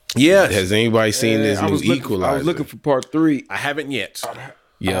Equalizer. yeah. Has anybody seen this I new was looking, Equalizer? I was looking for part 3. I haven't yet. I haven't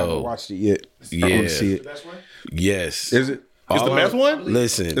Yo, watched it yet. I Yeah. want to see The it. best one? yes. Is it? It's the best one?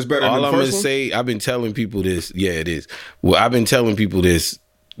 Listen, It's better all than the I'm gonna first one? say, I've been telling people this. Yeah, it is. Well, I've been telling people this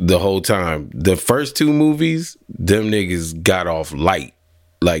the whole time. The first 2 movies, them niggas got off light.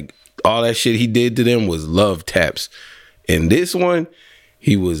 Like all that shit he did to them was love taps. And this one,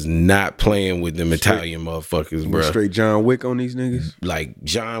 he was not playing with them Italian motherfuckers, bro. Straight John Wick on these niggas. Like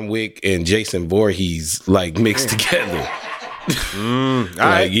John Wick and Jason Voorhees like mixed together.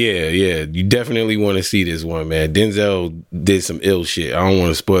 Like, yeah. You definitely want to see this one, man. Denzel did some ill shit. I don't want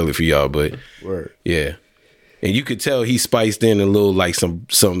to spoil it for y'all, but Word. yeah. And you could tell he spiced in a little like some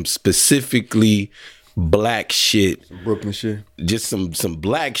specifically black shit, Brooklyn shit. just some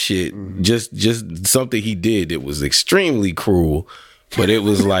black shit, just something he did that was extremely cruel, but it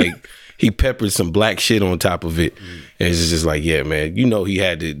was like he peppered some black shit on top of it. And it's just like, yeah, man, you know, he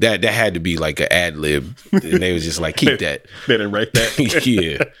had to that had to be like an ad lib, and they was just like, keep that. They didn't write that.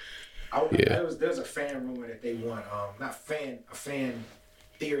 Yeah. There's a fan rumor that they want, a fan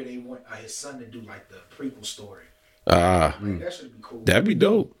theory they want his son to do like the prequel story. Like, that should be cool. That'd be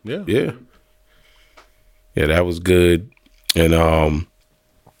dope. Yeah. Yeah, that was good. And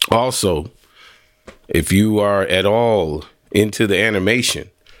also, if you are at all into the animation,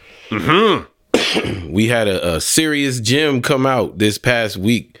 we had a serious gem come out this past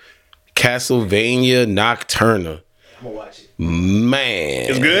week, Castlevania Nocturna. I'm gonna watch it. Man,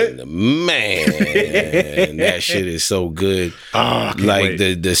 It's good? Man, that shit is so good. I can't Like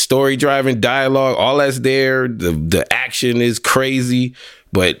wait. the story driving dialogue, all that's there. The action is crazy,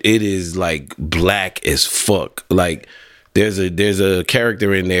 but it is like black as fuck. Like there's a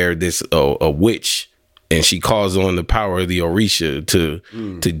character in there that's a witch, and she calls on the power of the Orisha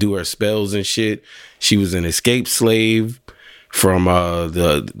to do her spells and shit. She was an escaped slave from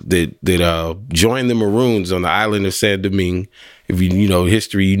that joined the Maroons on the island of Saint Domingue. If you know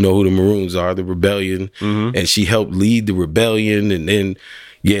history, you know who the Maroons are, the rebellion, and she helped lead the rebellion. And then,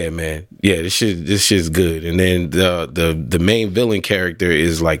 yeah, man, yeah, this shit's good. And then the main villain character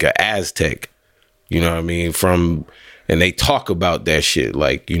is like an Aztec, you know what I mean? And they talk about that shit,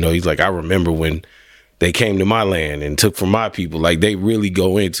 like, you know, he's like, I remember when they came to my land and took from my people. Like, they really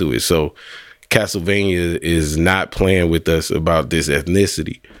go into it. So Castlevania is not playing with us about this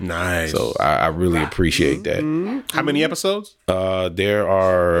ethnicity. Nice. So I really appreciate that. How many episodes? There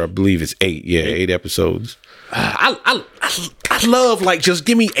are, I believe it's 8. Yeah, 8 episodes. I love, like, just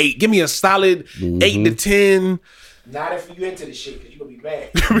give me 8. Give me a solid 8 to 10. Not if you into this shit, because you're gonna be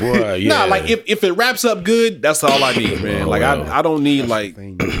mad. Boy, yeah. Nah, like if it wraps up good, that's all I need, man. Like I don't need like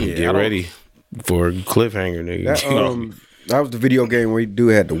Get ready for a cliffhanger, nigga. That was the video game where you do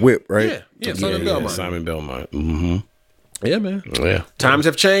had the whip, right? Yeah, Simon Belmont. Simon Belmont. Mm-hmm. Yeah, man. Yeah. Times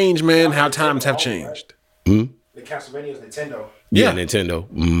have changed, man. How times have changed. The Castlevania is Nintendo. Yeah, Yeah. Nintendo.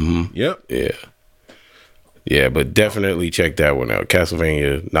 Mm-hmm. Yep. Yeah. Yeah, but definitely check that one out.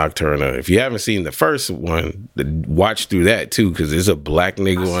 Castlevania Nocturna. If you haven't seen the first one, watch through that too, because there's a black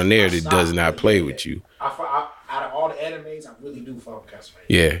nigga on there that does not play with you. Out of all the animes, I really do fuck with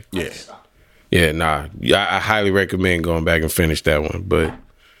Castlevania. Yeah. I just stop. Yeah, nah. I highly recommend going back and finish that one.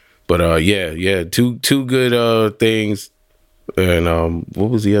 But yeah, two good things. And what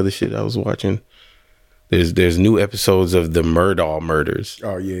was the other shit I was watching? There's new episodes of the Murdaugh Murders.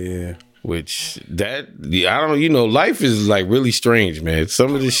 Oh yeah. Which I don't know, life is like really strange, man.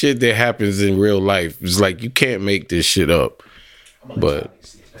 Some of the shit that happens in real life is like you can't make this shit up. But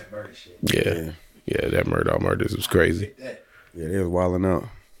yeah, that murder, all murders was crazy. Yeah, they was wilding out.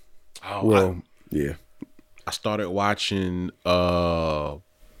 Oh, Well, yeah. I started watching what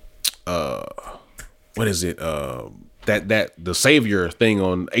is it? That the Savior thing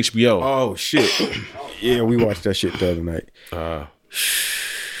on HBO. Oh shit. Yeah, we watched that shit the other night.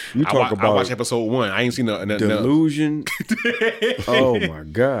 You talk I about watched episode 1. I ain't seen the delusion. Oh my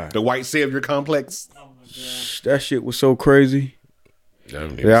god, the white savior complex. that shit was so crazy. I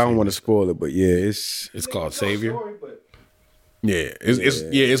haven't even Yeah, I don't seen want it. to spoil it, but yeah, it's It's called Savior. Yeah,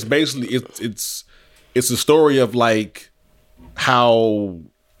 it's basically it's a story of like how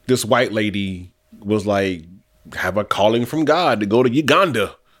this white lady was like have a calling from God to go to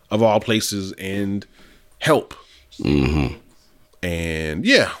Uganda of all places and help. Mm-hmm. And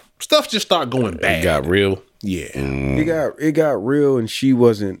yeah, stuff just started going bad. It got real. Yeah. it got real, and she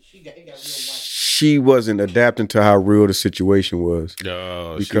wasn't adapting to how real the situation was.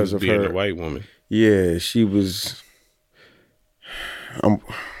 Because Because of being her- a white woman. Yeah, she was.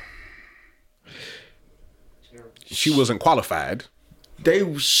 She wasn't qualified.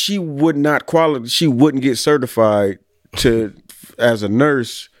 She would not qualify. She wouldn't get certified as a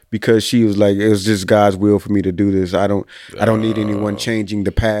nurse because she was like, it was just God's will for me to do this. I don't need anyone changing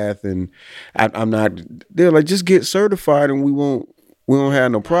the path, and I'm not. They're like, just get certified, and we won't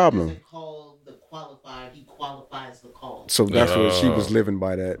have no problem. Doesn't call the qualified, he qualifies the call. So that's what she was living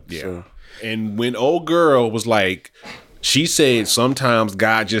by that. Yeah. So. And when old girl was like, she said, sometimes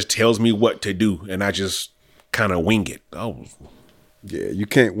God just tells me what to do, and I just kind of wing it. Oh, Yeah, you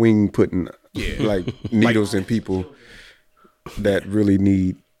can't wing putting like needles in people that really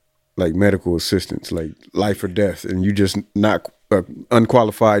need like medical assistance, like life or death, and you just not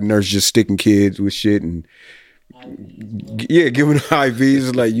unqualified nurse just sticking kids with shit and giving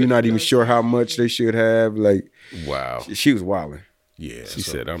IVs like you're not even sure how much they should have. Like, Wow. she was wilding. yeah. She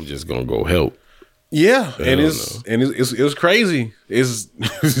said, I'm just going to go help. Yeah, and Hell it's crazy. It's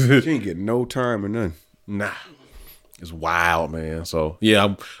She ain't getting no time or nothing. nah, it's wild, man. So yeah,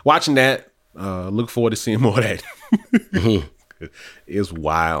 I'm watching that. Look forward to seeing more of that. It's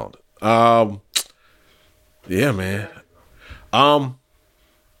wild. Yeah, man.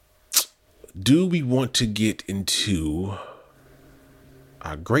 Do we want to get into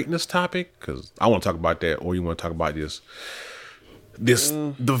our greatness topic? Because I want to talk about that, or you want to talk about this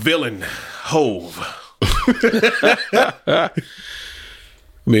the villain Hove. I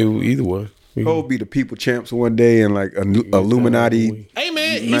mean, either one. Go be the people champs one day and like an Illuminati Hey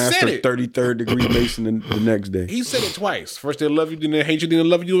man, he master said it. 33rd degree Mason the next day. He said it twice. First they love you, then they hate you, then they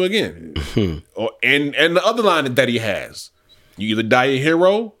love you again. and the other line that he has, you either die a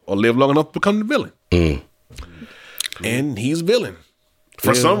hero or live long enough to become the villain. And he's villain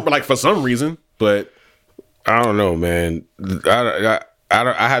for some reason. But I don't know, man.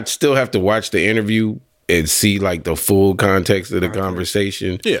 I still have to watch the interview and see like the full context of the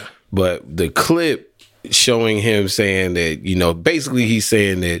conversation. Yeah. But the clip showing him saying that, basically he's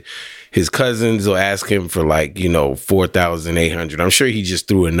saying that his cousins will ask him for like, $4,800. I'm sure he just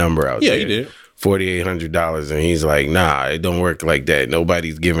threw a number out Yeah, there. he did. $4,800. And he's like, nah, it don't work like that.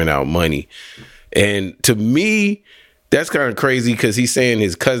 Nobody's giving out money. And to me, that's kind of crazy because he's saying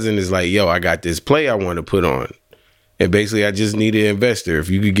his cousin is like, yo, I got this play I want to put on. And basically, I just need an investor. If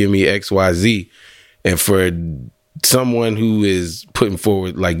you could give me X, Y, Z. And for someone who is putting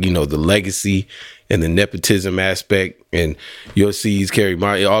forward, like, the legacy and the nepotism aspect and your seeds carry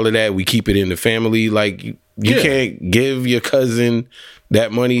my, all of that, we keep it in the family. Like, you can't give your cousin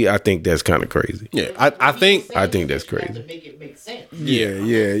that money. I think that's kind of crazy. yeah, I think that's crazy. To make it make sense. Yeah.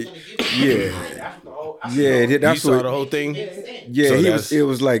 That's You saw what. the whole thing? Yeah, So it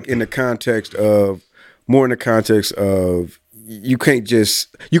was like in the context of you can't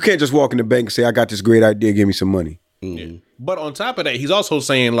just walk in the bank and say, I got this great idea, give me some money. But on top of that, he's also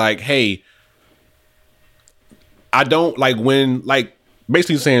saying like, hey, I don't like when, like,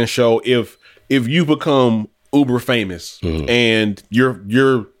 basically saying, show if you become uber famous and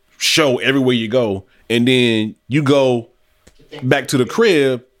your show everywhere you go, and then you go back to the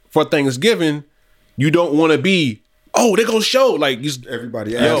crib for Thanksgiving, you don't want to be, oh, they gonna show like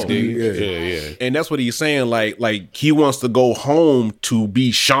Everybody asking you. Yeah. and that's what he's saying. Like he wants to go home to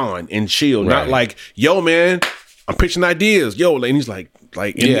be Sean and chill, not Right. like, yo, man, I'm pitching ideas, yo. And he's like,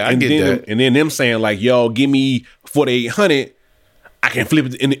 I get that. And then them saying like, yo, give me 4,800, I can flip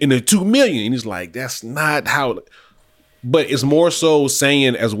it into 2 million. And he's like, that's not how. But it's more so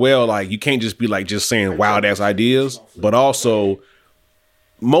saying as well, like you can't just be like just saying wild ass ideas, but also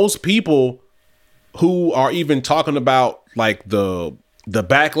most people who are even talking about like the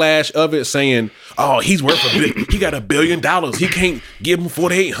backlash of it, saying, "Oh, he's worth he got $1 billion. He can't give him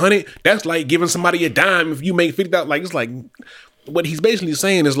 4,800. That's like giving somebody a dime if you make 50,000." Like it's like what he's basically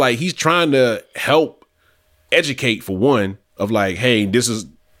saying is like he's trying to help educate for one of like, hey, this is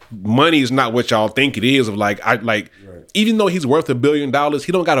money is not what y'all think it is. Of like even though he's worth $1 billion,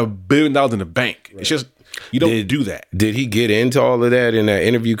 he don't got $1 billion in the bank. Right. It's just you don't do that. Did he get into all of that in that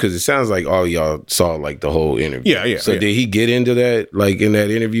interview? Because it sounds like all y'all saw like the whole interview. Yeah. So did he get into that like in that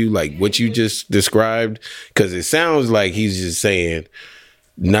interview, like what you just described? Because it sounds like he's just saying,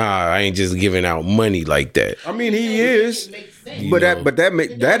 "Nah, I ain't just giving out money like that." I mean, he is, but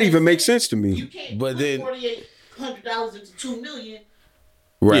that even makes sense to me. You can't but put then $4,800 into $2 million.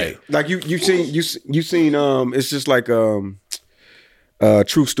 right. Yeah. Like you seen it's just like True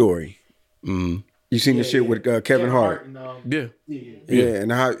Story. You seen the shit with Kevin Hart. And, Yeah.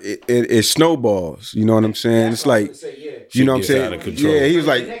 And how it snowballs. You know what I'm saying? It's like, you know what I'm gets saying? out of control. Yeah, he was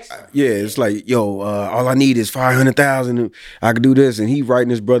like, it's like, yo, all I need is 500,000. I could do this. And he writing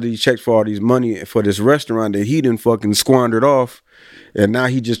his brother these checks for all these money for this restaurant that he done fucking squandered off. And now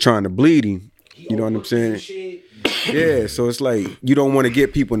he just trying to bleed him. You know what I'm saying? Yeah, so it's like you don't want to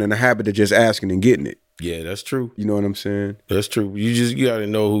get people in the habit of just asking and getting it. Yeah, that's true. You know what I'm saying? That's true. You got to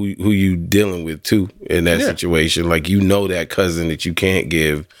know who you dealing with too in that situation. Like that cousin that you can't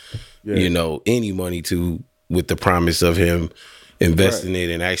give, any money to with the promise of him investing it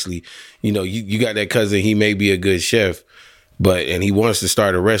and actually, you got that cousin. He may be a good chef, and he wants to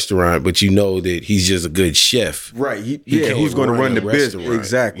start a restaurant, but that he's just a good chef. Right. He who's going to run the business? restaurant,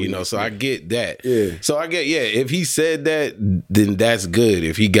 Exactly. So I get that. Yeah. So I get, if he said that, then that's good.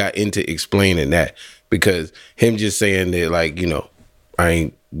 If he got into explaining that, because him just saying that, like, I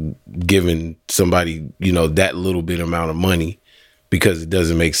ain't giving somebody, that little bit amount of money because it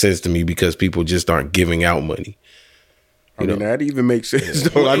doesn't make sense to me because people just aren't giving out money. I mean, that even makes sense,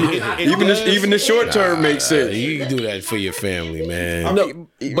 though. I mean, even the short term makes sense. You can do that for your family, man. But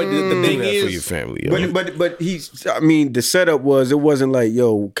the thing for your is, family. Yo. But the setup was, it wasn't like,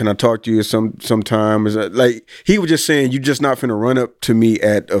 yo, can I talk to you sometime? Like, he was just saying, you just not finna run up to me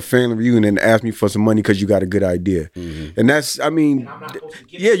at a family reunion and ask me for some money because you got a good idea. Mm-hmm. And that's,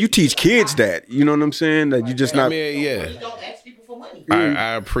 you teach kids that. You know what I'm saying? That you just not. You don't ask people for money.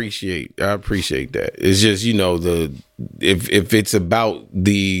 I appreciate that. It's just, if it's about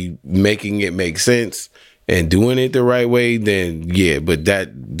the making it make sense and doing it the right way, then but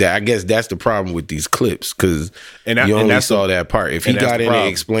that I guess that's the problem with these clips, because you only saw that part. If he got in there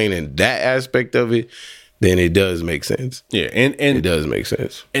explaining that aspect of it, then it does make sense. Yeah, and it does make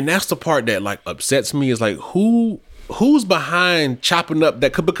sense. And that's the part that like upsets me, is like who's behind chopping up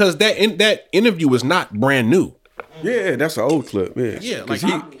that, because that interview was not brand new. Yeah, that's an old clip. Yeah, like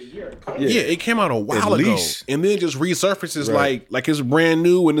it came out a while ago, and then just resurfaces like it's brand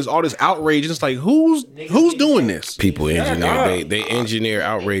new, and there's all this outrage. And it's like, who's doing this? People engineer they engineer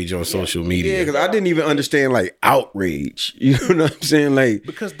outrage on social media. Yeah, because I didn't even understand like outrage. You know what I'm saying? Like,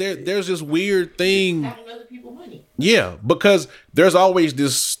 because there's this weird thing. Having other people money. Yeah, because there's always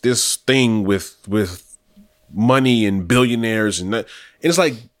this thing with money and billionaires, and it's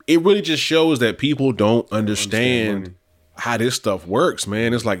like, it really just shows that people don't understand how this stuff works,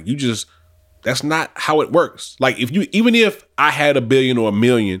 man. It's like, that's not how it works. Like, even if I had $1 billion or $1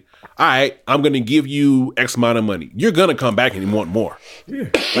 million, all right, I'm going to give you X amount of money. You're going to come back and want more. Yeah.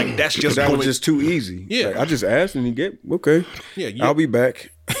 Like, that's just that was just too easy. Yeah. Like, I just asked and okay. Yeah. I'll be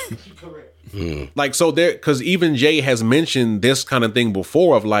back. Correct. Like, so because even Jay has mentioned this kind of thing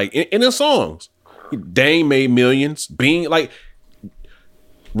before, of like, in his songs, Dame made millions, being like,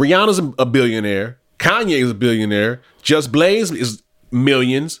 Rihanna's a billionaire. Kanye is a billionaire. Just Blaze is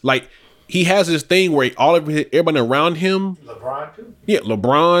millions. Like, he has this thing where everybody around him. LeBron too. Yeah,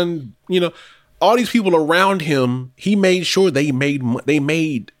 LeBron. All these people around him. He made sure they made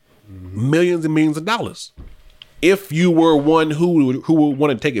millions and millions of dollars. If you were one who would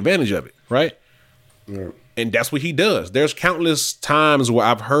want to take advantage of it, right? Yeah. And that's what he does. There's countless times where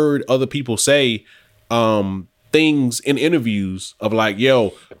I've heard other people say, things in interviews of like,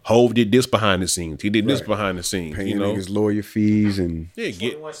 yo, Hov did this behind the scenes. He did this behind the scenes. Paying niggas lawyer fees and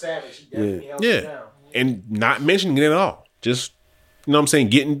 21 Savage. He definitely held it down. And not mentioning it at all. Just, you know what I'm saying?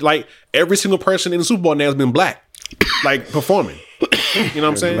 Getting like every single person in the Super Bowl now has been black, like performing. You know what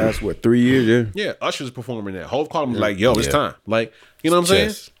I'm saying? The last 3 years? Yeah, Usher's performing that. Hov called him like, yo, it's time. Like, you know what I'm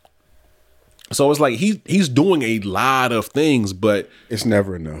saying? So it's like he's doing a lot of things, but it's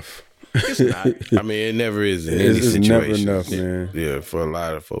never enough. It's not. I mean, it never is in any situation. Never enough, man. Yeah, for a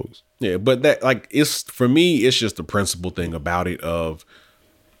lot of folks. Yeah, but that, like, it's, for me, it's just the principle thing about it of,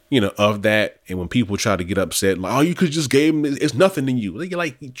 of that. And when people try to get upset, like, oh, you could just gave him, it's nothing in you. You're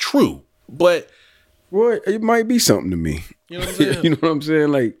like, true, but Well, it might be something to me. you know what I'm saying? You know what I'm saying?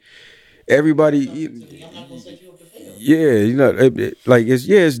 Like everybody, I'm not gonna set you up to fail.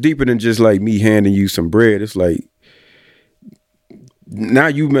 yeah, it's deeper than just like me handing you some bread. It's like now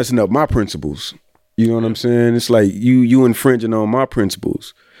you messing up my principles. You know what I'm saying? It's like you infringing on my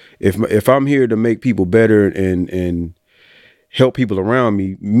principles. If I'm here to make people better and help people around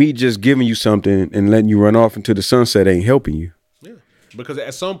me just giving you something and letting you run off into the sunset ain't helping you. Yeah, because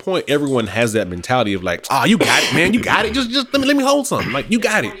at some point, everyone has that mentality of like, oh, you got it, man, you got it. Just let me hold something. Like, you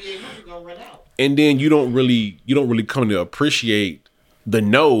got it. 48 months gonna run out. And then you don't really come to appreciate the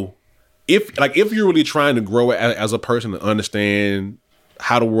no. If you're really trying to grow as a person to understand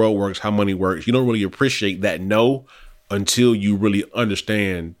how the world works, how money works, you don't really appreciate that no until you really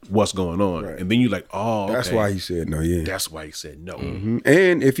understand what's going on. Right. And then you're like, oh, okay. That's why he said no. Yeah. That's why he said no.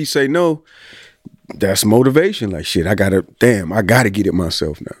 And if he say no, that's motivation. Like shit, I gotta get it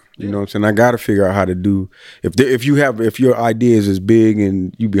myself now. You know what I'm saying? I gotta figure out how to do. If your idea is as big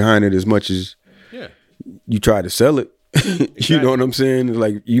and you behind it as much as Yeah. you try to sell it, you know what I'm saying? It's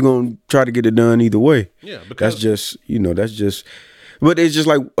like you gonna try to get it done either way. Yeah, because that's just. But it's just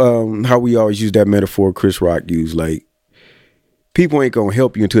like how we always use that metaphor Chris Rock used. Like people ain't gonna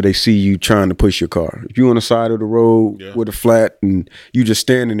help you until they see you trying to push your car. If you on the side of the road with a flat and you just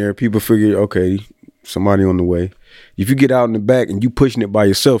standing there, people figure, okay, somebody on the way. If you get out in the back and you pushing it by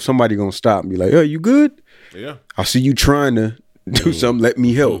yourself, somebody gonna stop and be like, "Oh, you good? yeah, I see you trying to do something. Let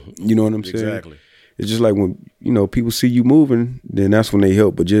me help." You know what I'm saying? exactly. It's just like when people see you moving, then that's when they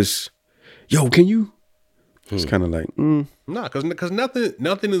help. But just, yo, can you? It's kind of like, Nah, because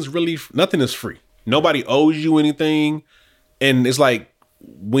nothing is free. Nobody owes you anything, and it's like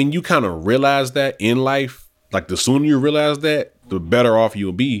when you kind of realize that in life, like the sooner you realize that, the better off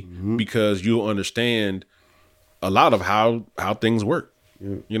you'll be because you'll understand a lot of how things work.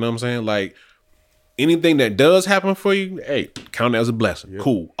 You know what I'm saying? Like anything that does happen for you, hey, count it as a blessing.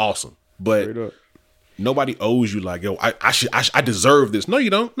 Cool, awesome. But straight up. nobody owes you like, yo, I deserve this. No, you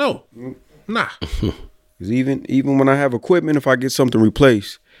don't. No, nah. 'Cause even when I have equipment, if I get something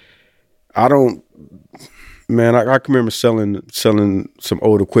replaced, I don't. Man, I can remember selling some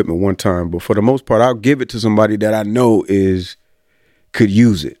old equipment one time, but for the most part, I'll give it to somebody that I know could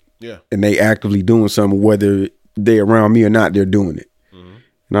use it. Yeah. And they actively doing something, whether they around me or not, they're doing it.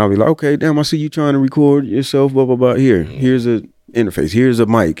 And I'll be like, okay, damn, I see you trying to record yourself, blah, blah, blah. Here's a interface. Here's a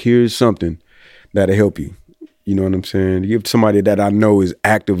mic. Here's something that'll help you. You know what I'm saying? You give somebody that I know is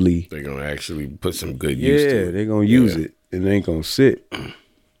actively. They're gonna actually put some good use to it. Yeah, they're gonna use it and they ain't gonna sit.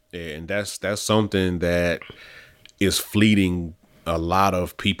 Yeah, and that's something that is fleeting a lot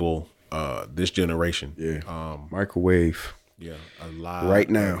of people this generation. Yeah. Microwave. Yeah, a lot Right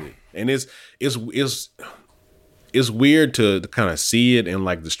of now. it. And it's weird to kind of see it and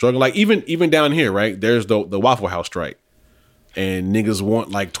like the struggle. Like even down here, right? There's the Waffle House strike. And niggas want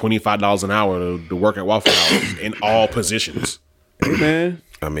like $25 an hour to work at Waffle House in all positions. Hey, man,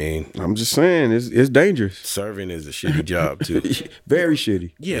 I mean, I'm just saying, it's dangerous. serving is a shitty job too. Very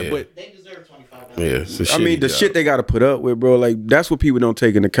shitty. Yeah, Yeah. but They deserve $25. Yeah, it's a shitty I mean, the job. shit they got to put up with, bro, like that's what people don't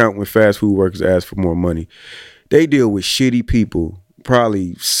take into account when fast food workers ask for more money. They deal with shitty people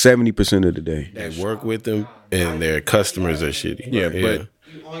probably 70% of the day. They work with them, and their customers are shitty. Yeah, but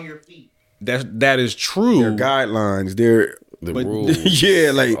You on your feet. that is true. Their guidelines, their the but- rules,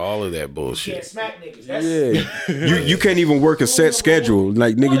 yeah, like all of that Can't bullshit. smack niggas. That's, yeah, you can't even work a set schedule.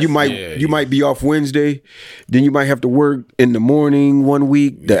 Like nigga, you might be off Wednesday, then you might have to work in the morning one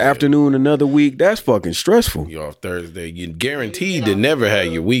week, the afternoon another week. That's fucking stressful. You're off Thursday. You're guaranteed to never have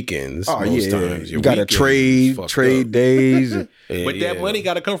your weekends. Oh most yeah, times. you Your got to weekends is trade fucked up. days. Yeah, But that yeah. money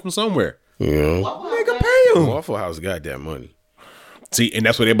got to come from somewhere. You know, Nigga, pay them. Waffle House got that money. See, and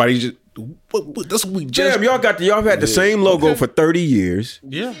that's what everybody just. That's what we just. Damn, y'all had the same logo for 30 years.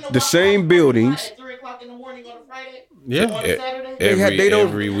 Yeah, The same buildings. At 3 o'clock in the morning on a Friday. yeah. On a Saturday.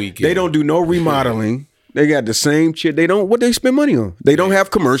 Every weekend. They don't do no remodeling. They got the same shit. They don't. What they spend money on? They don't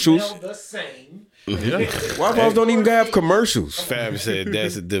have commercials. smell the same. Waffle House don't even have commercials. Fab said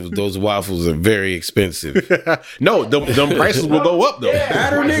those waffles are very expensive. No, them prices will go up though.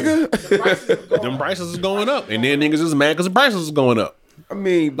 Batter, nigga. The prices are going Them prices is going up, and then niggas is mad because the prices is going up. I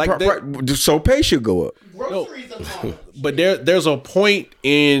mean, Like so pay should go up. Groceries alone. But there's a point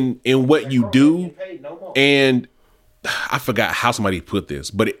in what you do, paid no more. and I forgot how somebody put this,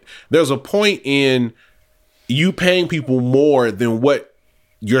 but there's a point in you paying people more than what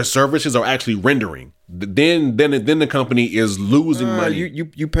your services are actually rendering. Then the company is losing money.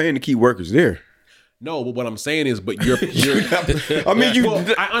 You paying to keep workers there. No, but what I'm saying is, but you're I mean, you. well,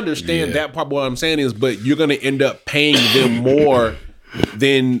 I understand that part. But what I'm saying is, but you're gonna end up paying them more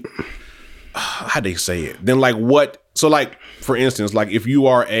than how they say it. Than like what? So like for instance, like if you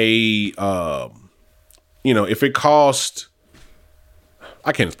are a, if it cost,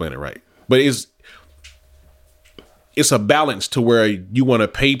 I can't explain it right, but it's a balance to where you want to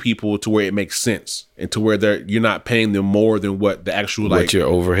pay people to where it makes sense and to where you're not paying them more than what the actual like what your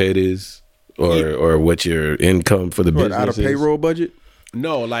overhead is. Or what your income for the business out of payroll budget?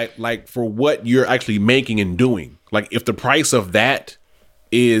 No, like for what you're actually making and doing. Like if the price of that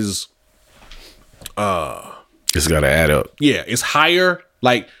is it's got to add up. Yeah, it's higher.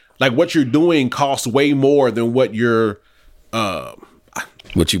 Like what you're doing costs way more than what you're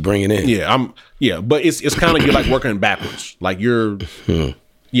what you bringing in. But it's kind of you're like working backwards. Like you're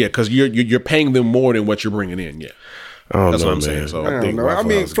because you're paying them more than what you're bringing in. Yeah. That's what I'm saying. So I don't know. I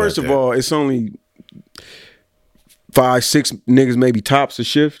mean, first of all, it's only 5-6 niggas maybe tops a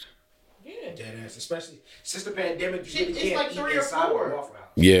shift. Yeah, dead ass. Especially since the pandemic, you really It's can't like eat 3 or inside 4. the Waffle House.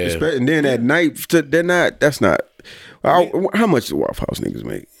 Yeah. And then at night, they're not. That's not. How much do Waffle House niggas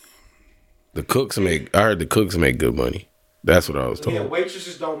make? The cooks make. I heard the cooks make good money. That's what I was told. Yeah,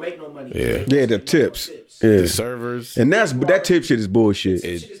 waitresses don't make no money. Yeah. Yeah, the tips. The Yeah, servers. and that tip shit is bullshit.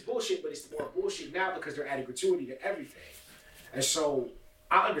 Shit is bullshit, but it's more bullshit now because they're adding gratuity to everything. And so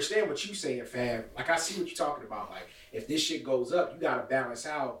I understand what you saying, fam. Like I see what you're talking about. Like if this shit goes up, you gotta balance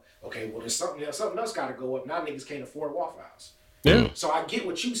out. Okay, well there's something else gotta go up. Now niggas can't afford Waffle House. Yeah. So I get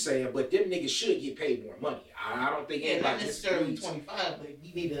what you saying, but them niggas should get paid more money. I don't think Yeah, not anybody necessarily disagrees. 25, but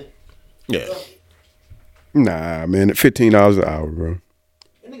you need to. Yeah. Nah, man, $15 an hour, bro.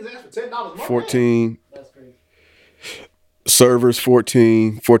 Them niggas ask for $10 more. 14 That's crazy. servers,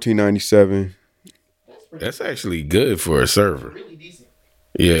 14.97. That's actually good for a server. Really decent.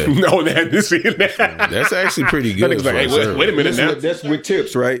 Yeah. No, this is that. That's actually pretty good. Niggas like, for a hey, server. wait a minute now. That's with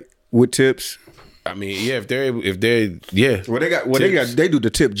tips, right? With tips. I mean, yeah, if they're yeah. Well, Tips. they do the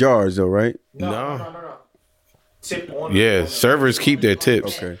tip jars though, right? No. Tip on. Yeah, servers keep their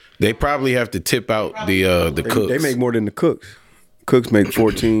tips. Okay. They probably have to tip out the cooks. They make more than the cooks. Cooks make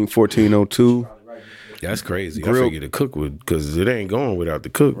 14.02. That's crazy. Grill- I figured the cook would, because it ain't going without the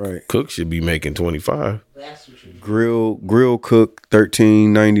cook. Right. Cook should be making 25. That's what you Grill cook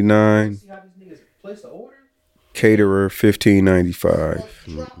 $13.99. See how these niggas place the order? Caterer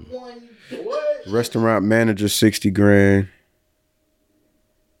 $15.95. drop one. What? Restaurant manager $60,000.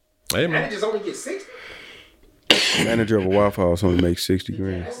 Hey man. Managers only get 60? Manager of a Waffle House only makes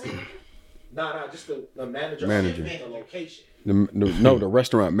 $60,000. Nah, just the manager. Manager. The location. The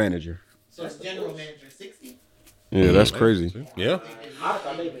restaurant manager. So it's general manager 60. Yeah, that's crazy. Yeah. I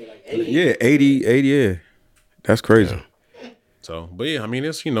thought they made like 80. Yeah, 80, yeah. That's crazy. So, but yeah, I mean,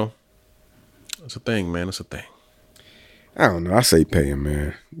 it's it's a thing, man. It's a thing. I don't know. I say pay them,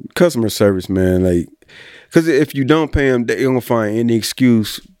 man. Customer service, man. Like, because if you don't pay them, they don't find any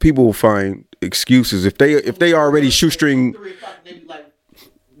excuse. People will find excuses if they already shoestring. 3 o'clock, they be like,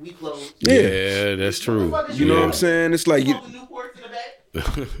 we close. Yeah, that's true. You know what I'm saying? It's like Smoking Newports in the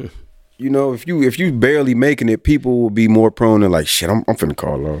back. you know, if you barely making it, people will be more prone to like, shit, I'm finna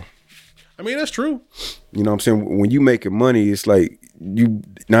call off. I mean, that's true. You know what I'm saying? When you making money, it's like you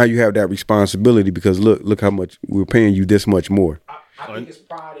have that responsibility because look how much we're paying you this much more. I think it's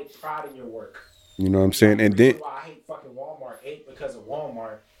pride in your work. You know what I'm saying? And The then reason why I hate fucking Walmart ain't because of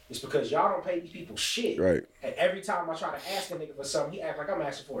Walmart. It's because y'all don't pay these people shit. Right. And every time I try to ask a nigga for something, he act like I'm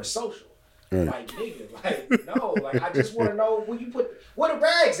asking for a social. Right. Like nigga, like no, like I just want to know where you where the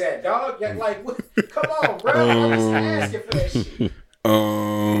bags at, dog. Yeah, like come on, bro. I'm just asking for that shit.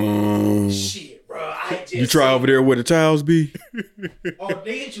 Shit, bro. I just you try over there where the towels be. Oh,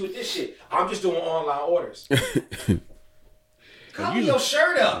 they hit you with this shit. I'm just doing online orders. Cover your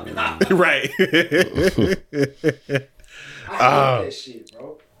shirt up. Right. I hate that shit,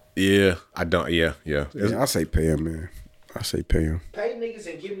 bro. Yeah. I don't. Yeah. Yeah, I say pay him, man. I say pay him. Pay niggas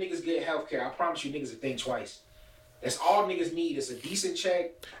and give niggas good health care. I promise you niggas will think twice. That's all niggas need is a decent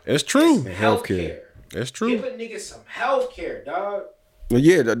check. It's true. Health Healthcare. care. It's Give true. a nigga some health care, dog. Well,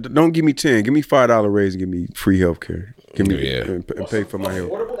 yeah, don't give me 10. Give me $5 raise and give me free health care. Give me Yeah. and pay for my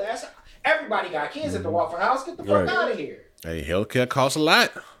health. Affordable ass. Everybody got kids at the Waffle House. Get the fuck Right. out of here. Hey, healthcare costs a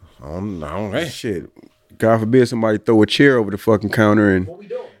lot. Hey. Shit. God forbid somebody throw a chair over the fucking counter and What we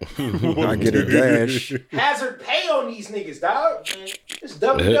doing? I get a dash. Hazard pay on these niggas, dog. It's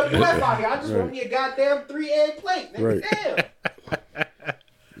WWF out here. I just want me a goddamn 3-egg plate. Nigga. Right. Damn.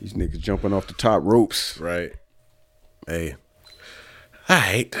 These niggas jumping off the top ropes. Right. Hey. All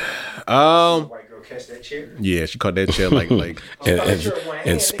right. White girl catch that chair. Yeah, she caught that chair like.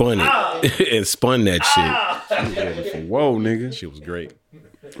 And spun it. and spun that shit. Whoa, nigga. Shit was great.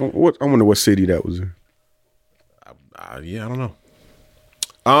 What? I wonder what city that was in. Yeah, I don't know.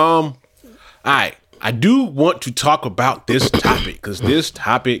 All right. I do want to talk about this topic because this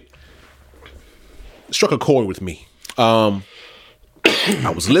topic struck a chord with me. I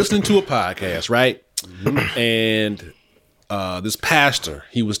was listening to a podcast, right? And this pastor,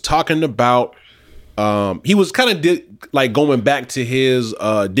 he was talking about, he was kind of like going back to his,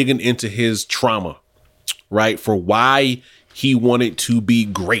 digging into his trauma, right? For why he wanted to be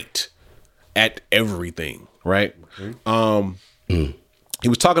great at everything, right? He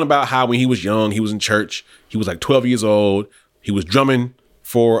was talking about how when he was young, he was in church. He was like 12 years old. He was drumming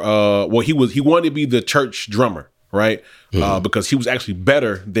for he wanted to be the church drummer, right? Because he was actually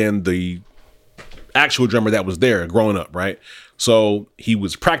better than the actual drummer that was there growing up, right? So he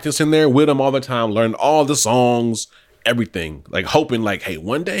was practicing there with him all the time, learning all the songs, everything, like hoping like, hey,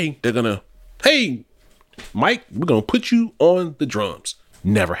 one day they're gonna, hey, Mike, we're gonna put you on the drums.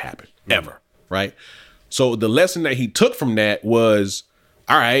 Never happened, ever, right? So the lesson that he took from that was,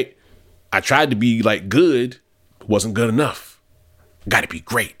 all right, I tried to be like good, wasn't good enough. Got to be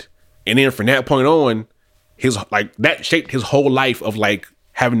great. And then from that point on, his like that shaped his whole life of like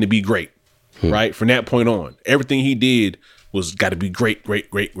having to be great, right? From that point on, everything he did was got to be great, great,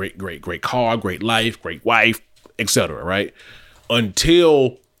 great, great, great, great car, great life, great wife, etc. Right?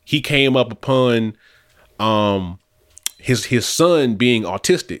 Until he came up upon his son being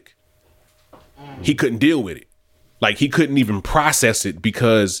autistic. He couldn't deal with it. Like he couldn't even process it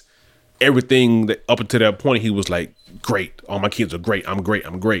because everything that up until that point, he was like, great. All my kids are great. I'm great.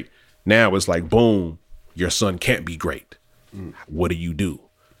 I'm great. Now it's like, boom, your son can't be great. What do you do?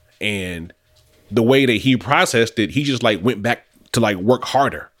 And the way that he processed it, he just like went back to like work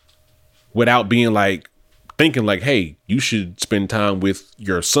harder without being like thinking like, hey, you should spend time with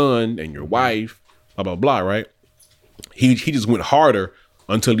your son and your wife, blah, blah, blah. Right. He just went harder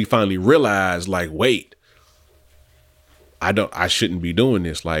until he finally realized like, wait, I shouldn't be doing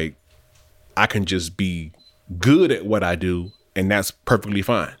this. Like I can just be good at what I do and that's perfectly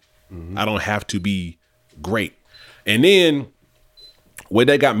fine. I don't have to be great. And then what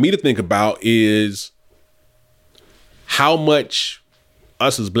that got me to think about is how much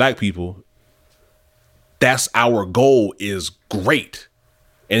us as black people, that's our goal is great.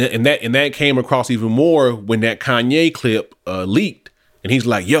 And that came across even more when that Kanye clip leaked and he's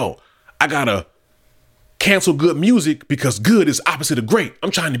like, yo, I gotta cancel good music because good is opposite of great.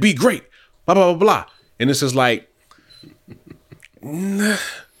 I'm trying to be great. Blah, blah, blah, blah. And this is like,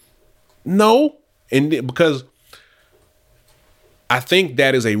 no. And because I think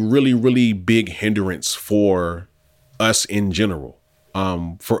that is a really, really big hindrance for us in general,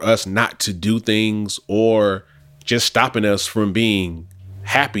 for us not to do things or just stopping us from being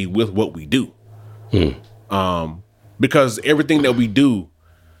happy with what we do. Because everything that we do,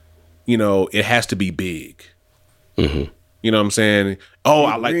 you know, it has to be big. You know what I'm saying? Oh,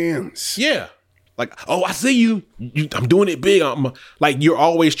 I like, yeah. Like, oh, I see you. I'm doing it big. I'm like, you're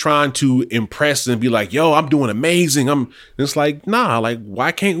always trying to impress and be like, yo, I'm doing amazing. It's like, nah, like,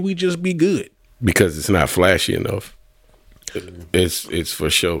 why can't we just be good? Because it's not flashy enough. It's for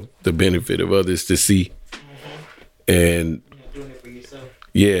sure the benefit of others to see. And Doing it for yourself.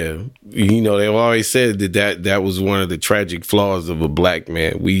 yeah, you know, they've always said that was one of the tragic flaws of a black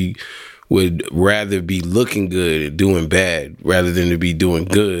man. We would rather be looking good and doing bad rather than to be doing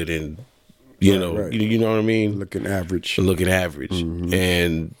good and, you know, Right. you know what I mean? Looking average. Looking average.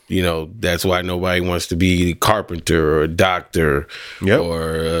 And, you know, that's why nobody wants to be a carpenter or a doctor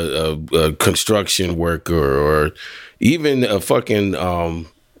or a construction worker or even a fucking,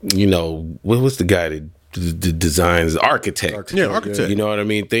 you know, what was the guy that designs architect? Yeah, architect. You know what I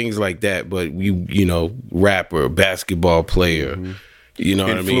mean? Things like that. But you know, rapper, basketball player, you know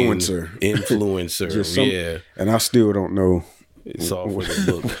what I mean? Influencer. Just yeah. And I still don't know It's all for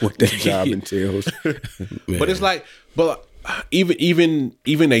the book. what that job entails. But it's like, but even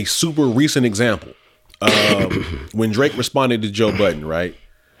a super recent example, when Drake responded to Joe Budden, right?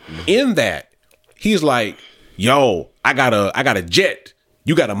 In that, he's like, yo, I got a jet.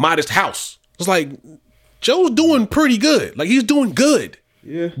 You got a modest house. It's like, Joe's doing pretty good. Like, he's doing good.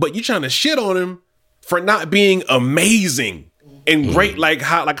 Yeah. But you trying to shit on him for not being amazing and great like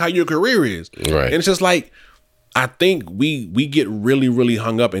how your career is. Right. And it's just like, I think we get really, really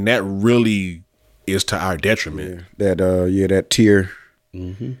hung up, and that really is to our detriment. That tier.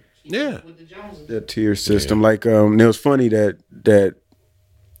 Yeah. With the Joneses. That tier system. Like it was funny that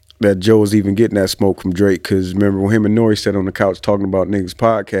Joe was even getting that smoke from Drake, because remember when him and Nori sat on the couch talking about niggas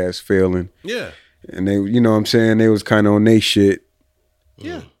podcast failing, Yeah. and they, you know what I'm saying, they was kind of on they shit.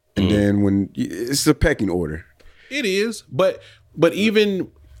 Yeah. and then when it's a pecking order. It is, but even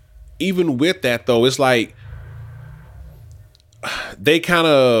with that though, it's like they kind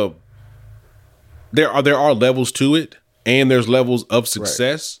of there are levels to it, and there's levels of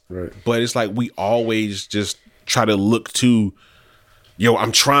success. Right. But it's like we always just try to look to, yo,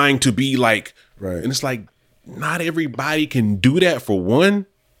 I'm trying to be like, Right. and it's like not everybody can do that for one,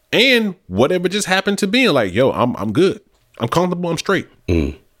 and whatever just happened to being like, yo, I'm good, I'm comfortable, I'm straight.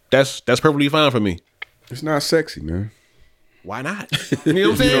 That's perfectly fine for me. It's not sexy, man. Why not? You know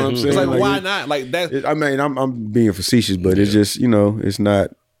what I'm saying? You know what I'm saying? It's like, Like, why not? Like that. I mean, I'm being facetious, but it's just, it's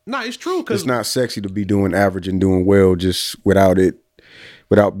not. Nah, it's true because It's not sexy to be doing average and doing well just without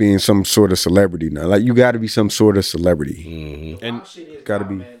being some sort of celebrity now. Like you got to be some sort of celebrity. And wild shit is, gotta nah,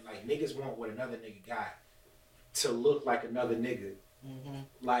 be- man, like niggas want what another nigga got to look like another nigga.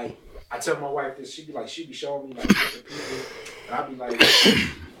 Like I tell my wife this, she be showing me like different people, and I be like,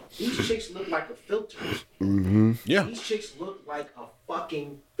 these chicks look like a filter. yeah. These chicks look like a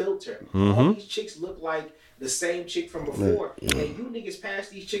fucking filter. All these chicks look like the same chick from before. And you niggas pass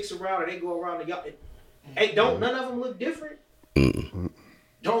these chicks around, and they go around to y'all. Hey, don't none of them look different?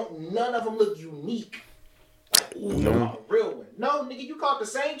 Don't none of them look unique? Like, ooh, no. A real one. No, nigga, you caught the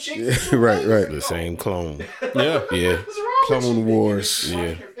same chick. Right. The same clone. Yeah. Yeah. What's wrong with Clone you, Wars. nigga? Yeah.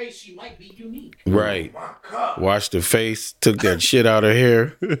 Watch her face, she might be unique. Right. Oh my God. Washed the face, took that shit out of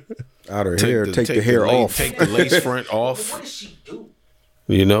hair. Out of hair, take the hair off. Take the lace front But off. what does she do?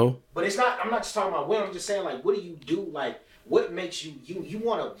 You know? But it's not. I'm not just talking about women. I'm just saying, like, what do you do? Like, what makes you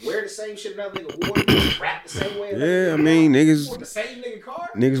want to wear the same shit another nigga wore? You wanna rap the same way? another Yeah, I nigga mean, rap? niggas- You want the same nigga car.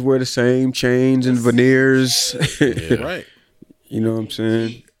 Niggas wear the same chains and veneers. Right. You know what I'm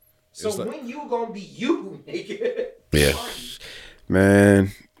saying? So It's like- when you gonna be you, nigga? Yeah.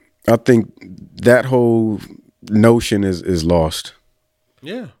 Man, I think that whole notion is lost.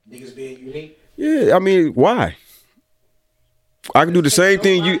 Yeah. Niggas being unique. Yeah, I mean, why? I could do the same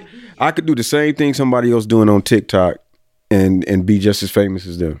thing I could do the same thing somebody else doing on TikTok and be just as famous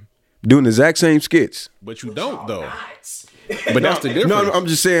as them. Doing the exact same skits. But you don't though. Nuts. But that's the difference. No, I'm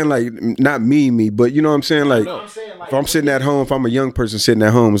just saying, like, not me, but you know what I'm saying? Like, I'm saying, like, if I'm sitting at home, if I'm a young person sitting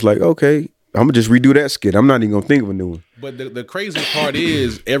at home, it's like, okay, I'm gonna just redo that skit. I'm not even gonna think of a new one. But the crazy part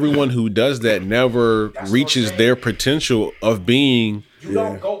is everyone who does that never reaches their potential of being. you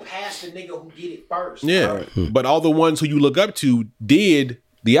don't go past the nigga who did it first. Yeah. But all the ones who you look up to did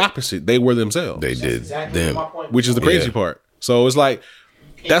the opposite. They were themselves. They did Exactly them. my point. Which is the crazy Yeah. part. So it's like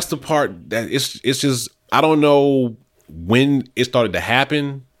that's the part that it's just I don't know when it started to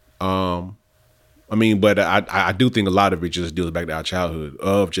happen. I mean, but I do think a lot of it just deals back to our childhood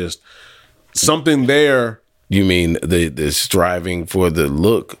of just something there. You mean the striving for the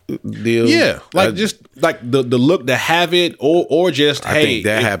look deal? Yeah, like I- just like the look to have it or just I hey, think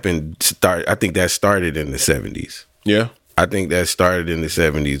that happened. I think that started in the 70s. yeah. I think that started in the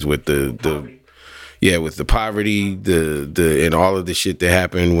 70s with the with the poverty, the and all of the shit that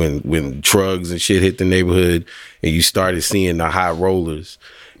happened when drugs and shit hit the neighborhood, and you started seeing the high rollers,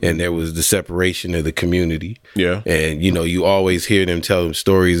 and there was the separation of the community. Yeah. And you always hear them tell them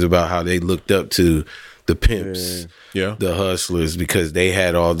stories about how they looked up to the pimps, Yeah. the hustlers, because they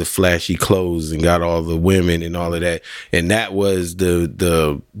had all the flashy clothes and got all the women and all of that, and that was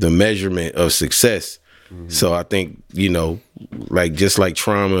the measurement of success. So I think, like just like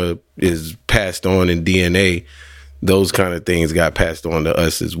trauma is passed on in DNA, those kind of things got passed on to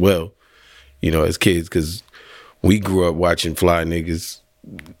us as well, as kids, because we grew up watching fly niggas.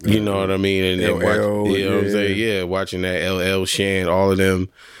 You know what I mean? And then LL, you know what I'm yeah. saying? Yeah, watching that LL Shan, all of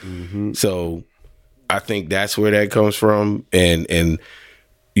them. So I think that's where that comes from. And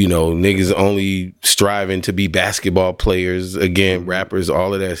niggas only striving to be basketball players, again, rappers,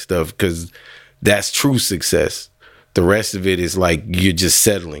 all of that stuff, because that's true success. The rest of it is like you're just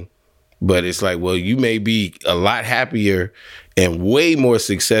settling. But it's like, well, you may be a lot happier and way more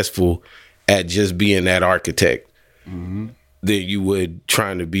successful at just being that architect than you would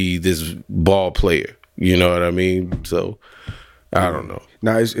trying to be this ball player. You know what I mean? So I don't know.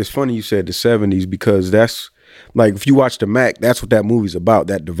 Now it's funny you said the 70s because that's like if you watch the Mac, that's what that movie's about,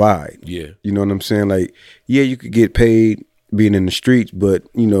 that divide. Yeah. You know what I'm saying? Like, yeah, you could get paid being in the streets,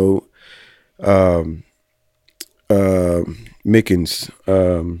 but Mickens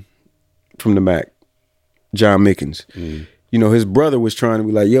from the Mac, John Mickens. His brother was trying to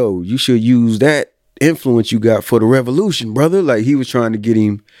be like, yo, you should use that influence you got for the revolution, brother. Like he was trying to get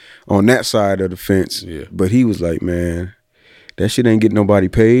him on that side of the fence. Yeah. But he was like, man, that shit ain't getting nobody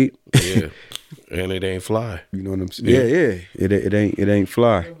paid. Yeah. And it ain't fly. You know what I'm saying? Yeah. It ain't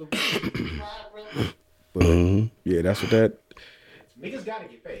fly. But yeah, that's what that Niggas gotta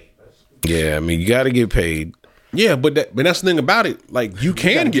get paid. Bro. Yeah, I mean, you got to get paid. Yeah, but that's the thing about it. Like you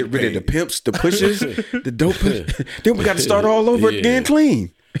can Get rid of paid. the pimps, the pushers, the dope. Then we got to start all over again,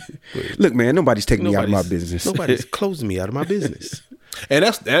 clean. Look, man, nobody's taking me out of my business. Nobody's closing me out of my business. And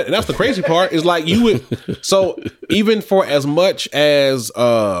that's the crazy part is like you would. So even for as much as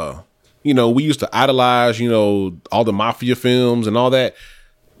we used to idolize, all the mafia films and all that.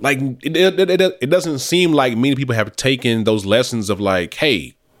 Like it doesn't seem like many people have taken those lessons of like,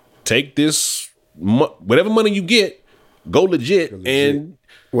 hey, take this whatever money you get, go legit. And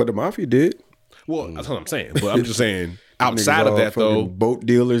What the mafia did. well, that's what I'm saying. But I'm just saying outside Niggas of all that though. fucking boat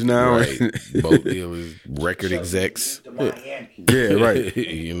dealers now. Right. Boat dealers, record execs. The Miami. Yeah, right.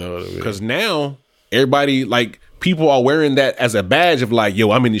 You know what I mean? Because now everybody, like, people are wearing that as a badge of like,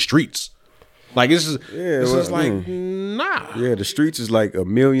 yo, I'm in the streets. Like this is like nah. Yeah, the streets is like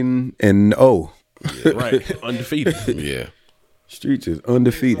 1,000,000 and oh. Right. Undefeated. Yeah. Streets is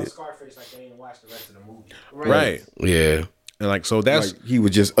undefeated. Scarface like they didn't watch the rest of the movie. Right. Yeah. And like so that's Like he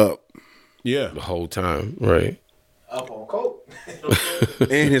was just up. yeah. The whole time. Right. Up on coke. And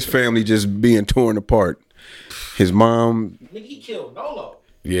his family just being torn apart. His mom, Nigga, he killed Nolo.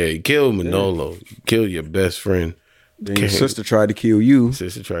 Yeah, he killed Manolo. You killed your best friend. then your sister tried to kill you.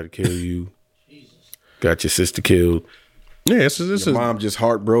 Sister tried to kill you. Got your sister killed. Yeah, this Your is mom just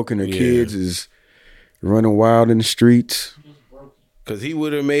heartbroken. Her kids is running wild in the streets. Because he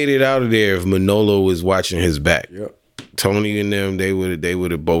would have made it out of there if Manolo was watching his back. Yep. Tony and them, they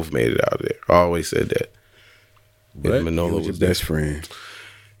would have both made it out of there. I always said that. If Right. Manolo He was was your there. best friend.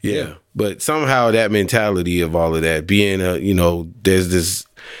 Yeah. But somehow that mentality of all of that being there's this,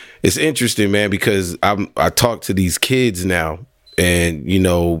 it's interesting, man, because I talk to these kids now and,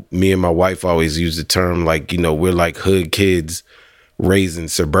 me and my wife always use the term like, we're like hood kids raising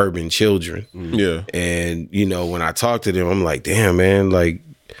suburban children. yeah. And, when I talk to them, I'm like, damn, man, like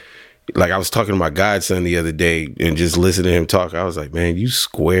I was talking to my godson the other day and just listening to him talk, I was like, man, you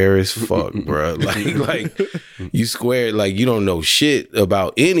square as fuck, bro. Like you square, like you don't know shit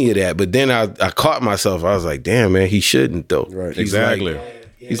about any of that. But then I caught myself. I was like, damn, man, he shouldn't though. Right. Exactly.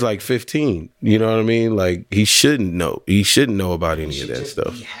 He's like 15. You know what I mean? Like he shouldn't know. He shouldn't know about any of that Just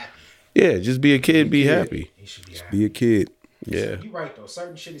stuff. be happy. Yeah, just be a kid, be happy. He should be happy. Be a kid. Yeah. You're right though.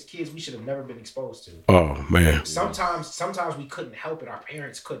 Certain shit as kids we should have never been exposed to. Oh man. Sometimes we couldn't help it. Our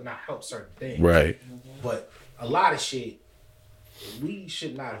parents could not help certain things. Right. But a lot of shit we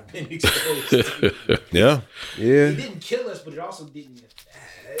should not have been exposed to. Yeah. Yeah. It didn't kill us, but it also didn't.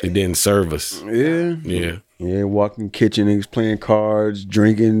 It didn't serve us. Yeah. Yeah. Yeah. Walking kitchen, niggas playing cards,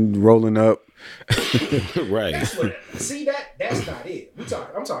 drinking, rolling up. Right. That's what. See that's not it.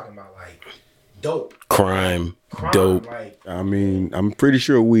 I'm talking about like dope, Crime, crime, dope, like I mean, I'm pretty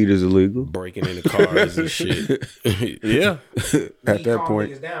sure weed is illegal breaking into cars and shit. Yeah. at we that calm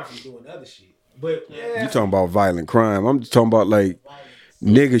point. niggas down from doing other shit. But yeah, You talking about violent crime. I'm just talking about like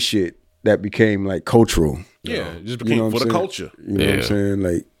nigga shit that became like cultural. Yeah. It just You became know what for I'm the saying? culture. You know what I'm Yeah. saying?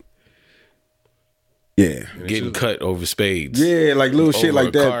 Like, yeah. Getting cut over spades. Yeah, like little shit Over like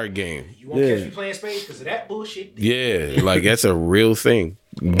a that. card game. you won't yeah. catch me playing spades because of that bullshit. Yeah, like that's a real thing.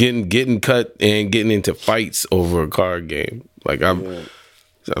 Getting cut and getting into fights over a card game. Like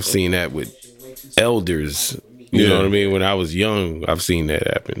I've seen that with elders. You know what I mean? When I was young, I've seen that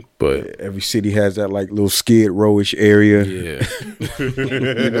happen. But Every city has that like little skid rowish area. yeah,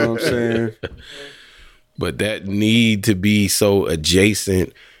 You know what I'm saying? but that need to be so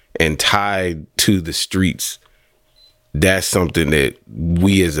adjacent and tied to the streets. That's something that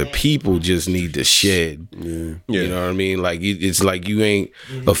we as a people just need to shed. Yeah. You know what I mean? Like it's like you ain't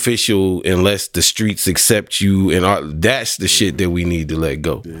official unless the streets accept you, and that's the shit that we need to let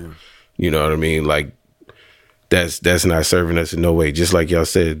go. You know what I mean? Like that's not serving us in no way. Just like y'all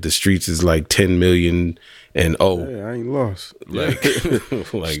said, the streets is like 10 million and Yeah, I ain't lost. like,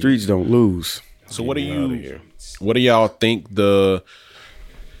 like Streets don't lose. So what do get outta you here. what do y'all think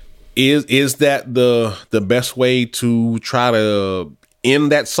is that the best way to try to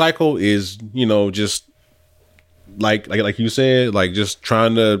end that cycle is, just like you said, like just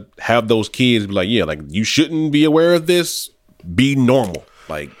trying to have those kids be like, yeah, like you shouldn't be aware of this, be normal.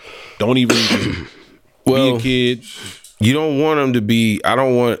 Like don't even be Well, a kid. you don't want them to be, I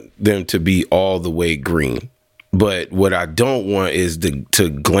don't want them to be all the way green. But what I don't want is to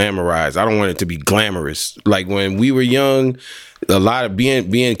glamorize. I don't want it to be glamorous. Like when we were young, a lot of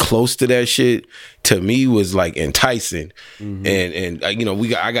being close to that shit to me was like enticing. And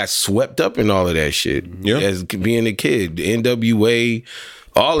I got swept up in all of that shit. Yeah. As being a kid, the NWA,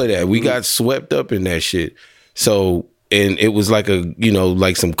 all of that. We got swept up in that shit. So and it was like a, you know,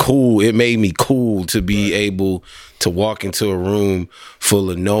 like some cool, it made me cool to be able to walk into a room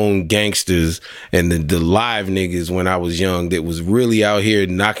full of known gangsters and the live niggas when I was young that was really out here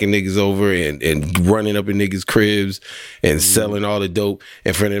knocking niggas over and running up in niggas' cribs and selling all the dope,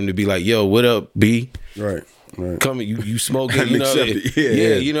 and for them to be like, yo, what up, B? Right. Come, you smoking, you know? Accepted.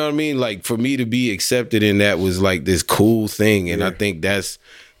 Yeah, you know what I mean? Like, for me to be accepted in that was like this cool thing, and I think that's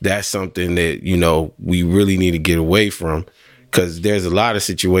something that, you know, we really need to get away from, because there's a lot of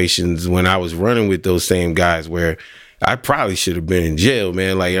situations when I was running with those same guys where I probably should have been in jail,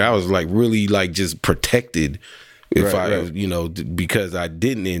 man. Like, I was like really like just protected if you know, because I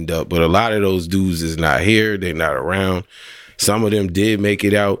didn't end up. But a lot of those dudes is not here. They're not around. Some of them did make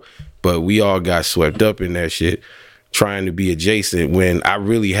it out, but we all got swept up in that shit trying to be adjacent when I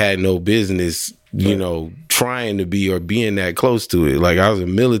really had no business, you know, trying to be or being that close to it. Like, I was a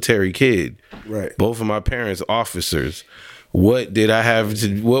military kid. Right. Both of my parents officers. What did I have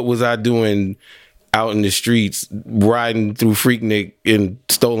to, what was I doing out in the streets riding through Freaknik in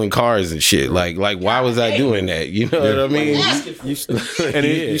stolen cars and shit? Like why was I doing that? You know what I mean?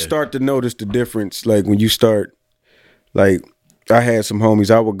 You start to notice the difference, like when you start, like I had some homies,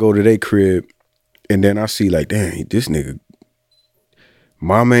 I would go to their crib and then I see like, dang, this nigga,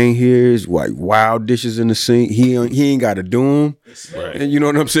 mama ain't here. It's like wild dishes in the sink. He ain't got to do them. Right. And you know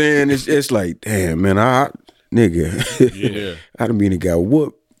what I'm saying? It's like, damn, man, nigga, I done been got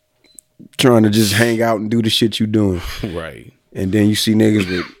whooped trying to just hang out and do the shit you doing. Right. And then you see niggas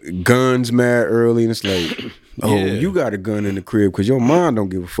with guns mad early, and it's like, oh, you got a gun in the crib because your mom don't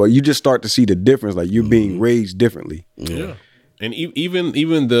give a fuck. You just start to see the difference, like you're being raised differently. Yeah. And even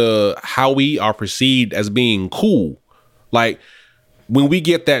the how we are perceived as being cool, like when we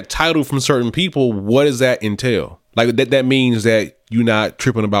get that title from certain people, what does that entail? Like that means that you're not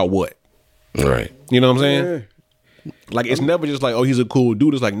tripping about what? Right. You know what I'm saying? Yeah. Like, it's never just like, oh, he's a cool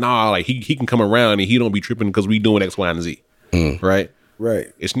dude. It's like, nah, like he can come around and he don't be tripping because we doing X, Y, and Z. Right? Right.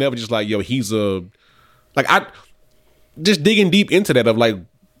 It's never just like, yo, he's a, like, I just digging deep into that of like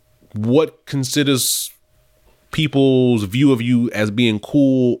what considers people's view of you as being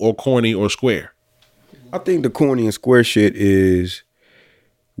cool or corny or square. I think the corny and square shit is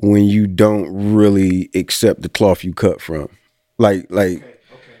when you don't really accept the cloth you cut from. Like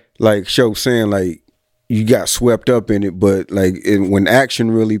Show saying, like, you got swept up in it, but like when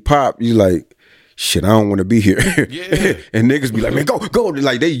action really popped, you like, shit, I don't want to be here. Yeah. And niggas be like, man, go.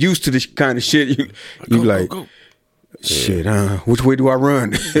 Like, they used to this kind of shit. You like, go. Shit, which way do I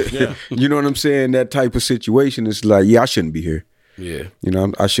run? Yeah. You know what I'm saying? That type of situation is like, yeah, I shouldn't be here. Yeah. You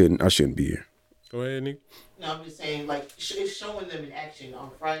know, I shouldn't be here. Go ahead, Nick. No, I'm just saying, like, it's showing them in action. On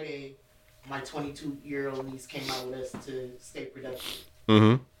Friday, my 22-year-old niece came out with us to stay productive.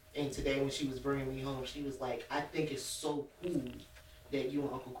 Mm-hmm. And today when she was bringing me home, she was like, I think it's so cool that you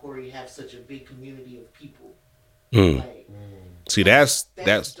and Uncle Corey have such a big community of people. Like, see, that's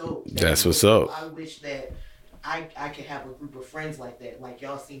dope. That's what's up. I wish that I could have a group of friends like that. Like,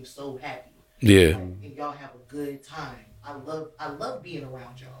 y'all seem so happy. Yeah. Like, and y'all have a good time. I love being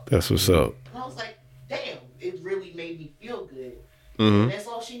around y'all. That's what's up. And I was like, damn, it really made me feel good. And that's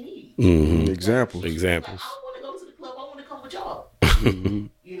all she needs. Examples. Like, I don't want to go to the club. I want to come with y'all.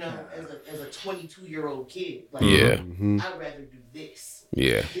 You know, as a 22-year-old kid, like, I'd rather do this.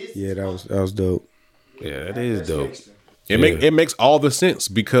 Yeah. That was dope. Yeah, that is dope. It makes all the sense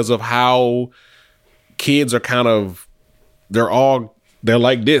because of how kids are kind of, they're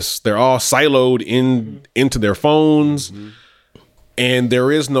like this. They're all siloed into their phones, and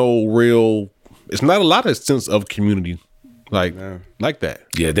there is no real. It's not a lot of sense of community like that.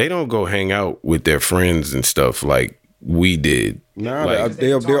 Yeah, they don't go hang out with their friends and stuff like we did. Nah, like,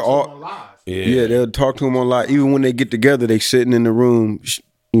 they're all. Yeah, they'll talk to them on live. Even when they get together, they sitting in the room,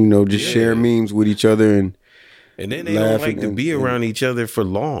 you know, just share memes with each other and then they don't like to be around each other for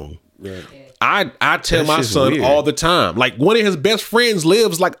long. Right. I tell my son weird. all the time, like one of his best friends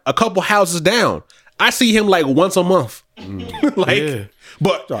lives like a couple houses down. I see him like once a month.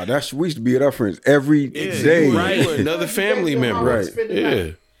 But we used to be at our friends every day. Right. Another family member. Right.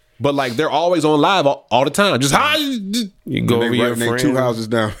 Yeah. But like they're always on live all the time. Just how you go over your friend. 2 houses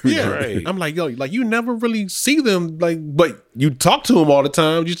down. Yeah. Right. I'm like, yo, like you never really see them, like, but you talk to them all the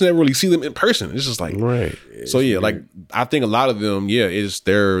time. You just never really see them in person. It's just like, right. So yeah, like I think a lot of them,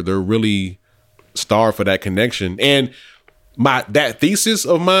 they're really starved for that connection. And that thesis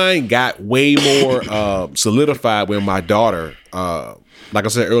of mine got way more solidified when my daughter, like I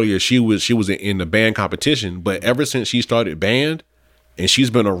said earlier, she was in the band competition, but ever since she started band, and she's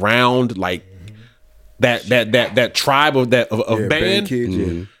been around like that tribe of band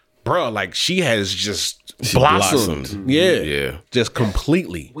kids, bro, like she has just blossomed. Yeah, just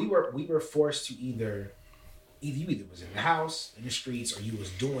completely. We were forced to either you was in the house, in the streets, or you was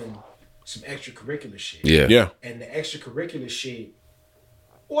doing some extracurricular shit. Yeah. And the extracurricular shit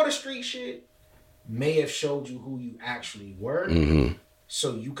or the street shit may have showed you who you actually were,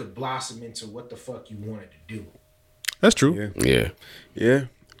 so you could blossom into what the fuck you wanted to do. That's true. Yeah.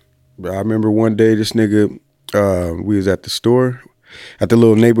 But I remember one day this nigga, we was at the store, at the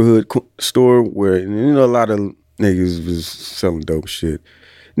little neighborhood store where, you know, a lot of niggas was selling dope shit.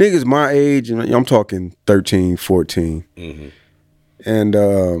 Niggas my age, and I'm talking 13, 14. And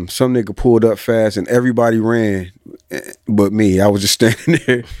some nigga pulled up fast and everybody ran but me. I was just standing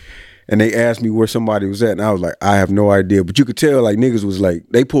there. And they asked me where somebody was at, and I was like, I have no idea. But you could tell, like, niggas was like,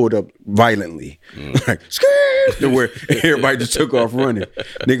 they pulled up violently. Like, to where everybody just took off running.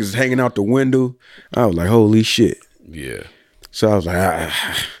 Niggas was hanging out the window. I was like, holy shit. Yeah. So I was like,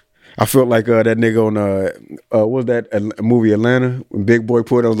 I felt like that nigga on, what was that movie Atlanta? When Big Boy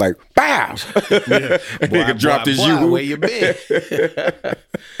pulled up, I was like, bow! Nigga dropped his U. Where you been?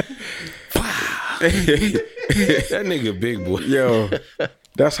 That nigga Big Boy. Yo,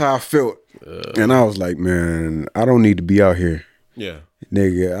 that's how I felt. And I was like, man, I don't need to be out here. Yeah.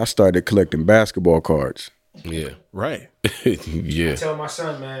 Nigga, I started collecting basketball cards. Yeah. Right. Yeah. I tell my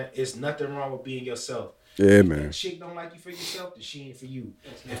son, man, it's nothing wrong with being yourself. Yeah, man. If the chick don't like you for yourself, then she ain't for you.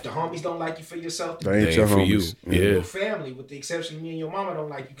 If the homies don't like you for yourself, then They ain't your for you. homies. Yeah. your family, with the exception of me and your mama, don't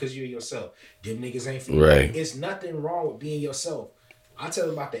like you because you're yourself. Them niggas ain't for you. Right. It's nothing wrong with being yourself. I tell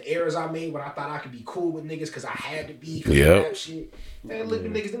them about the errors I made when I thought I could be cool with niggas because I had to be. Yep. Of that shit. Man, look at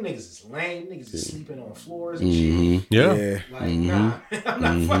niggas. Them niggas is lame. Niggas is sleeping on floors and shit. Yeah. Yeah, Like, nah,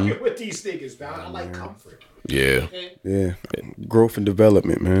 I'm not fucking with these niggas, dog. I like comfort. Yeah. yeah. Growth and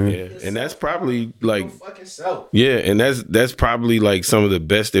development, man. Yeah. And that's probably like, Your fucking self. yeah, and that's probably like some of the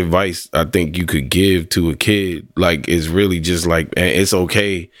best advice I think you could give to a kid. Like, is really just like, it's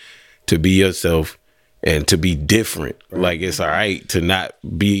okay to be yourself and to be different. Right. Like, it's all right to not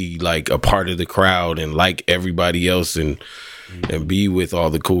be like a part of the crowd and like everybody else and be with all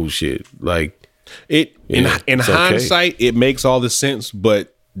the cool shit. Like, It Yeah, in it's okay. hindsight, it makes all the sense,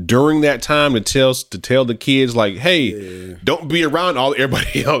 but during that time to tell the kids like, hey, don't be around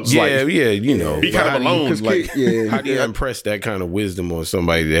everybody else. yeah, Like, yeah, you know, be but kind how of do you- alone. 'cause Like, how do you impress that kind of wisdom on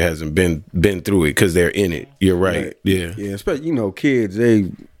somebody that hasn't been through it because they're in it? You're right. Yeah. Yeah, especially, you know, kids,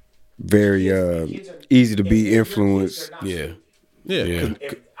 they very Kids are- easy to if be your kids influenced. are not Yeah. stupid. yeah, Yeah.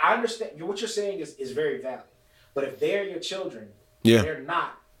 If, I understand what you're saying is very valid, but if they're your children, Yeah. they're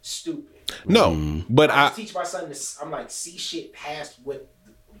not stupid. no, but I I just teach my son this. I'm like, see shit past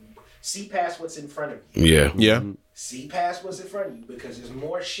what's in front of you. Yeah. yeah, See past what's in front of you because there's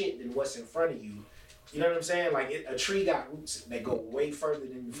more shit than what's in front of you. You know what I'm saying? Like a tree got roots that go way further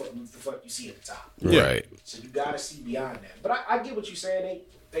than the fuck you see at the top. Yeah. Right. So you gotta see beyond that. But I get what you're saying.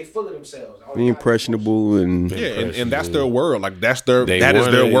 They full of themselves. All Be they gotta do is impressionable and yeah, and that's their world. Like that is They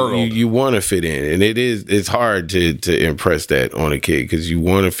their wanna- world. You want to fit in, and it's hard to impress that on a kid because you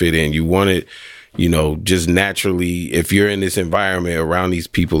want to fit in. You want it, you know, just naturally. If you're in this environment around these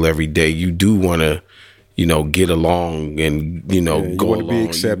people every day, you do want to, you know, get along and you know you go wanna be along.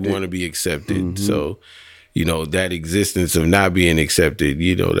 accepted. You want to be accepted. So, you know, that existence of not being accepted,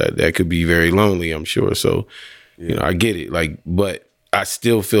 you know, that could be very lonely. I'm sure. So, you know, I get it. Like, but I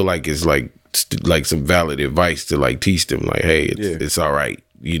still feel like it's like some valid advice to like teach them like, hey, it's all right.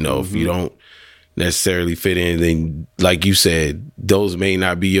 You know, if you don't necessarily fit in, then like you said, those may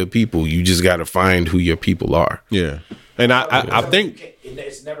not be your people. You just got to find who your people are. yeah, and I think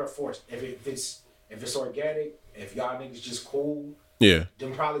it's never forced. If it's organic, if y'all niggas just cool, yeah,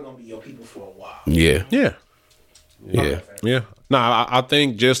 then probably gonna be your people for a while. Yeah. yeah. Yeah. Yeah. No, I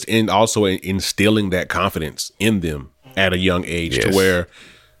think just also instilling that confidence in them at a young age to Yes. where,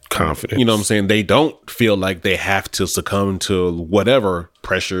 Confidence. you know what I'm saying, they don't feel like they have to succumb to whatever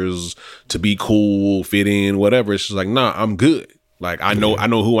pressures to be cool, fit in, whatever. It's just like, nah, I'm good. Like I know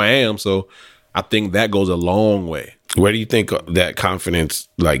who I am. So I think that goes a long way. Where do you think that confidence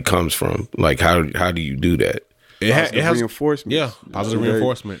like comes from? Like how do you do that? It has reinforcement. Yeah. Positive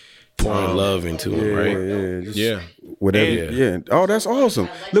reinforcement. Pouring love into them, right? Yeah, just Yeah. whatever. And- Yeah. Oh, that's awesome.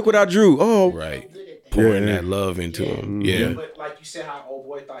 Look what I drew. Oh, Right. Pouring that love into Yeah. them. Yeah. But like you said, how old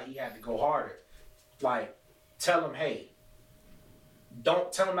boy thought he had to go harder. Like, tell him, hey,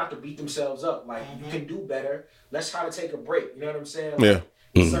 don't tell them not to beat themselves up. Like, you can do better. Let's try to take a break. You know what I'm saying? Like,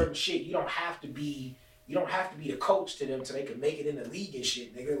 Yeah. certain shit, you don't have to be the coach to them so they can make it in the league and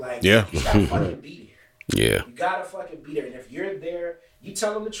shit, nigga. Like, Yeah. you gotta fucking be there. Yeah. You gotta fucking be there. And if you're there, you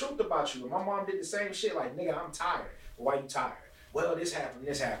tell them the truth about you. And my mom did the same shit. Like, nigga, I'm tired. Well, why you tired? well, this happened.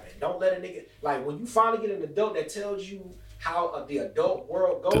 Don't let a nigga, like, when you finally get an adult that tells you how the adult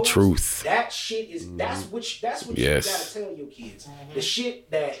world goes, The truth. That shit is that's what Yes. you gotta tell your kids. The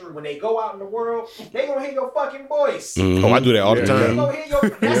shit that when they go out in the world, they gonna hear your fucking voice. Oh, I do that all the They time. gonna hear your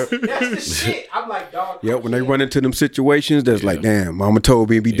that's the shit. I'm like, dog. Yep, when they run into them situations, that's like, damn, mama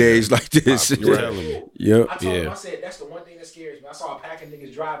told me it'd be days like this. You're telling me. Yep. I told him, I said, that's the one thing that scares me. I saw a pack of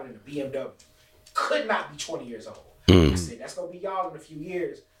niggas driving in a BMW. Could not be 20 years old. I said, that's gonna be y'all in a few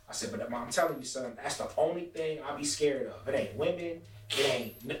years. I said, but I'm telling you, son, that's the only thing I be scared of. It ain't women.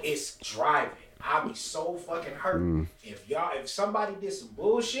 It's driving. I be so fucking hurt. If somebody did some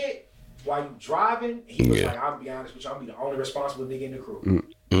bullshit while you driving, he was like, I'll be honest with you, I'll be the only responsible nigga in the crew.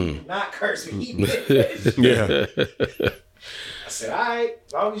 Do not curse me. He did. Yeah. I said, all right,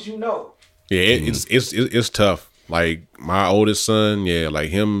 as long as you know. Yeah, it's tough. Like my oldest son, yeah,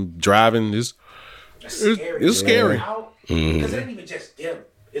 like him driving is That's scary. it's scary. Because it ain't even just them.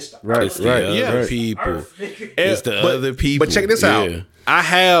 It's the Right, other right, niggas. yeah. People. Earth, nigga. It's the other people. But check this out. Yeah. I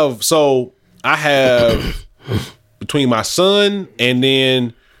have between my son and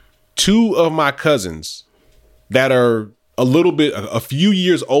then two of my cousins that are a few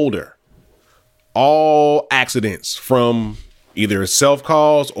years older. All accidents from either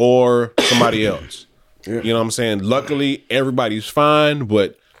self-cause or somebody else. You know what I'm saying? Luckily, everybody's fine,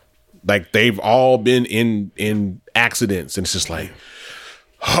 but like they've all been in accidents, and it's just like,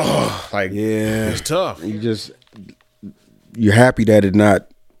 it's tough. You're happy that it's not,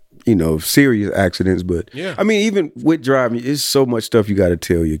 serious accidents, but Yeah. I mean, even with driving, it's so much stuff you got to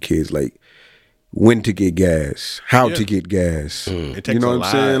tell your kids, like when to get gas, how to get gas. It takes You know a what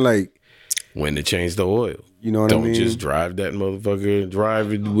lot. I'm saying? Like, When to change the oil. You know what I Don't mean? just drive that motherfucker.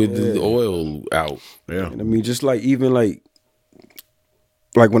 Drive it with the oil out. Yeah. I mean, just like even like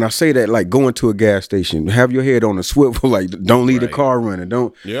when I say that, like going to a gas station, have your head on a swivel, like don't leave the car running.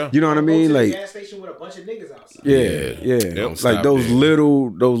 Don't, Yeah. you know what I Go mean? to the Like, gas station with a bunch of niggas outside. yeah. Don't Like stop those there.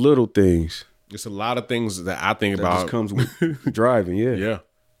 little things It's a lot of things that I think that about. just comes with driving. Yeah. Yeah.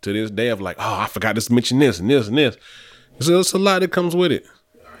 To this day, of like, oh, I forgot to mention this and this and this. So it's a lot that comes with it.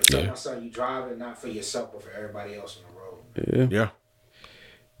 So my son, you driving not for yourself, but for everybody else on the road. Yeah.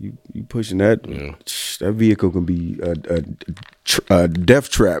 You pushing that that vehicle can be a death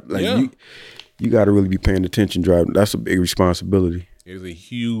trap. Like Yeah. you got to really be paying attention driving. That's a big responsibility. It is a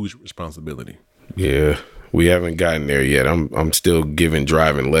huge responsibility. Yeah. We haven't gotten there yet. I'm still giving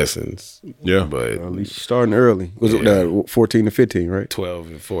driving lessons. Yeah. But At least you're starting early. Was it 14 to 15, right? 12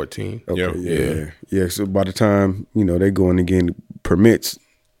 and 14. Okay, yeah. So by the time they going and getting permits,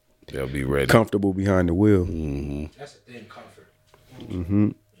 They'll be ready. comfortable behind the wheel. That's a thing, comfort.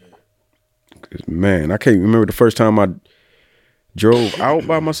 Man, I can't remember the first time I drove out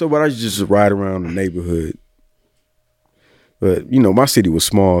by myself, but I used to just ride around the neighborhood. But my city was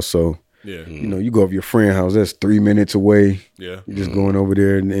small, so Yeah. you go over your friend's house. That's 3 minutes away. Yeah. You're just going over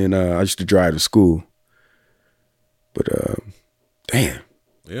there, and I used to drive to school. But damn,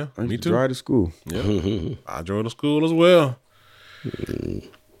 Yeah. I used Me to too. drive to school. Yeah. I drove to school as well.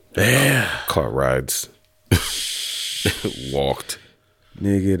 Car rides. Walked.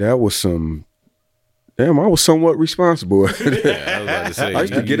 Nigga, that was some. Damn, I was somewhat responsible. I was about to say, I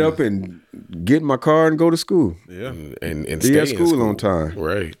used to get up and get in my car and go to school. Yeah. and Be stay at in school on time.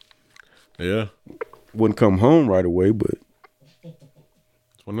 Right. Yeah. Wouldn't come home right away, but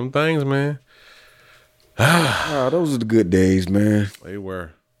It's one of them things, man. those are the good days, man. They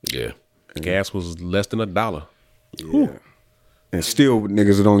were. Yeah. Gas was less than $1. Yeah. And still,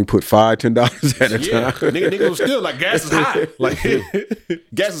 niggas would only put $5-10 at a Yeah, time. nigga was still like gas is high. Like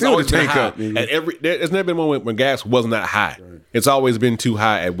gas has Still always the been tank high. up, nigga. There's never been one when gas wasn't that high. It's always been too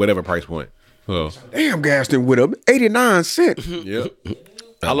high at whatever price point. So Damn, gas didn't with them 89 cents. yeah,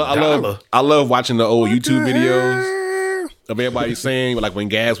 I love watching the old YouTube videos of everybody saying like when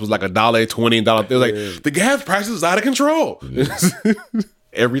gas was like $1.20, $1.30. They're like the gas price is out of control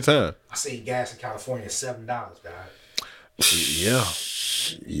every time. I seen gas in California $7, guys. Yeah,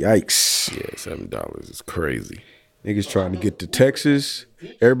 Yikes. Yeah, $7 is crazy. Niggas trying to get to Texas.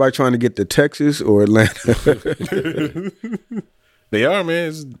 Everybody trying to get to Texas or Atlanta. they are, man.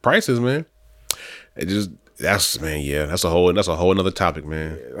 It's prices, man. That's a whole another topic,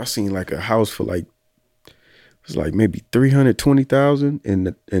 man. I seen like a house for like, it was like maybe 320,000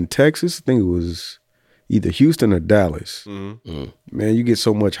 in Texas. I think it was either Houston or Dallas. Man, you get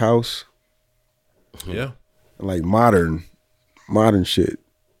so much house, Yeah, like modern shit.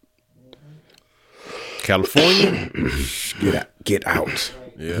 California. Get out.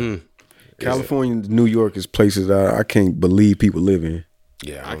 Yeah. California, New York is places that I can't believe people live in.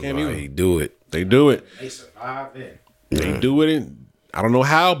 Yeah, I I can't can't either. even do it. They do it. They survive in. They do it. I don't know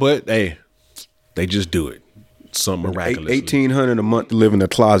how, but hey, they just do it. Some miraculous. $1,800 a month to live in a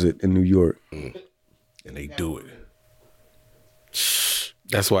closet in New York. And they do it.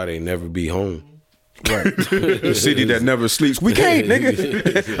 That's why they never be home. Right. The city that never sleeps. We can't,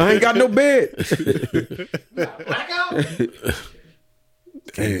 nigga. I ain't got no bed. Blackout?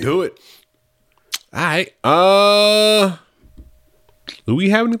 They do it. All right. Do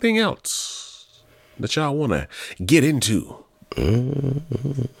we have anything else that y'all want to get into?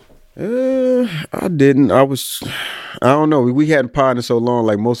 I didn't. I don't know. We hadn't potted so long.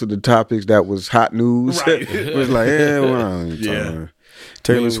 Like most of the topics that was hot news. Right. It was like, well,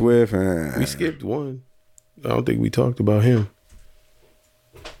 Taylor Swift. We skipped one. I don't think we talked about him.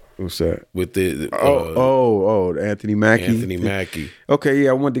 What's that? With the Anthony Mackie. Anthony Mackie. Okay, yeah,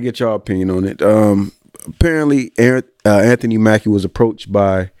 I wanted to get y'all opinion on it. Apparently, Anthony Mackie was approached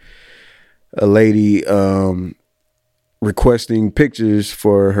by a lady requesting pictures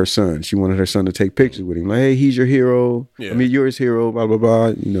for her son. She wanted her son to take pictures with him. Like, hey, he's your hero. Yeah. I mean, you're his hero, blah, blah, blah.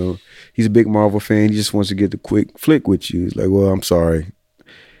 You know, he's a big Marvel fan. He just wants to get the quick flick with you. He's like, well, I'm sorry.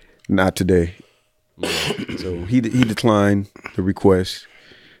 Not today. So he declined the request.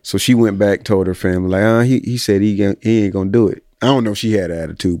 So she went back, told her family, like, he said he ain't gonna do it. I don't know if she had an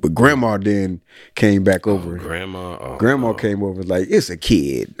attitude, but grandma then came back over. Grandma came over like, it's a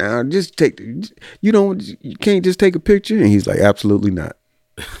kid. Now just you can't just take a picture. And he's like, absolutely not.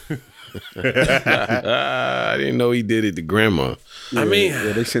 I didn't know he did it to grandma. I mean,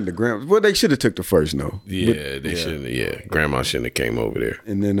 yeah, they sent the grandma. Well, they should have took the first no. Yeah, they shouldn't. Yeah, grandma shouldn't have came over there.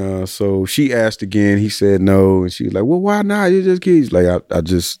 And then so she asked again. He said no, and she was like, well, why not? You just kids. Like I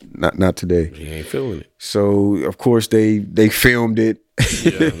just not today. He ain't feeling it. So of course they filmed it.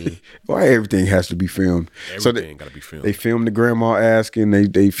 Yeah. Why everything has to be filmed? Everything got to be filmed. They filmed the grandma asking.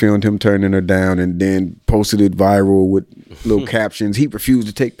 They filmed him turning her down, and then posted it viral with little captions. He refused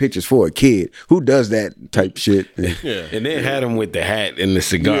to take pictures for a kid. Who does that type shit? Yeah. And then had him with the hat and the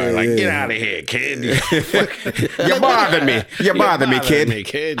cigar. Yeah. Get out of here, kid. You bother me. You bother me, kid.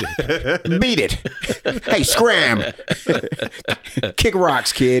 Beat it. Hey, scram. Kick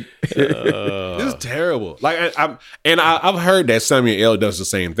rocks, kid. This is terrible. Like I've heard that Samuel L. does the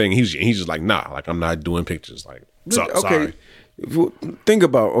same thing. He's just like, nah, like I'm not doing pictures. Like, sorry. Just think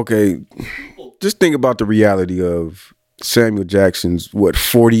about the reality of Samuel Jackson's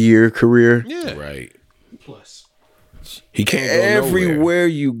 40-year career. Yeah, Right. Plus. He can't go Everywhere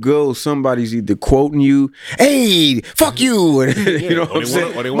you go, somebody's either quoting you, "Hey, fuck you," you know what I'm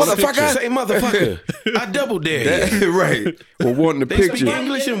saying? Motherfucker, say motherfucker. I double dare you. Right? Or wanting a They picture. speak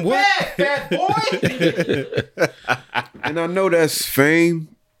English and what? Fat boy. And I know that's fame.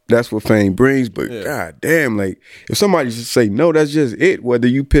 That's what fame brings. But god damn, like if somebody just say no, that's just it. Whether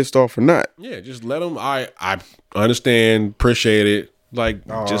you pissed off or not. Yeah, just let them. I understand, appreciate it. Like,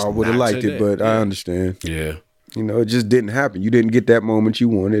 just I would have liked it, but I understand. Yeah. You know, it just didn't happen. You didn't get that moment you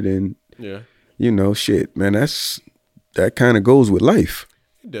wanted, and yeah, shit, man. That kind of goes with life.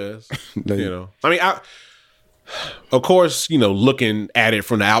 it does. Like, I mean, of course, looking at it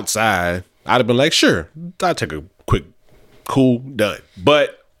from the outside, I'd have been like, sure, I'll take a quick, cool, done.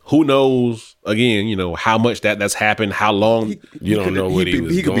 But who knows? Again, how much that's happened, how long. You don't know what he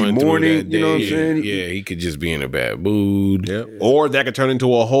was he could going be through mourning, that day. you know what I'm saying? Yeah, he could just be in a bad mood. Yeah. Or that could turn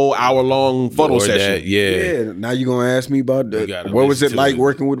into a whole hour-long photo Or session. that, yeah. Yeah, now you're gonna ask me about what was it listen like to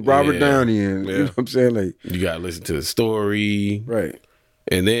working with Robert Yeah. Downey, and you know what I'm saying, like, You gotta listen to the story. right?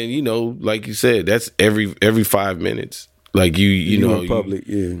 And then, like you said, that's every 5 minutes. Like you know, in public,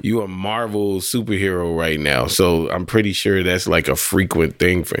 you a Marvel superhero right now. So I'm pretty sure that's like a frequent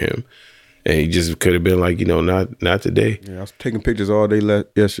thing for him. And he just could have been like, not today. Yeah, I was taking pictures all day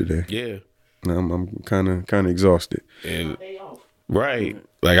yesterday. Yeah. Now I'm kind of exhausted. And right.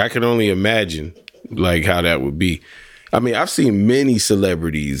 Like I can only imagine like how that would be. I mean, I've seen many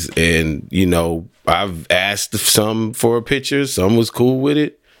celebrities and, I've asked some for a picture. Some was cool with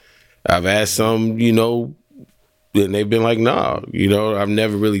it. I've asked some, and they've been like, nah, I've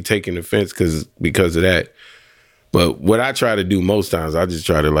never really taken offense because of that. But what I try to do most times, I just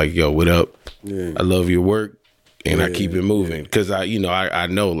try to like, yo, what up? Yeah. I love your work. And I keep it moving. Cause I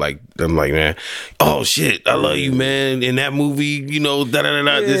know, like, I'm like, man, oh shit, I love you, man. In that movie,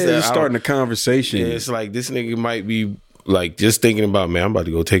 da-da-da-da. Yeah, starting a conversation. Yeah, it's like this nigga might be like just thinking about, man, I'm about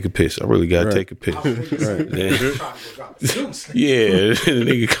to go take a piss. I really gotta take a piss. Yeah, the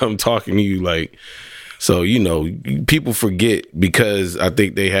nigga come talking to you like, so, people forget because I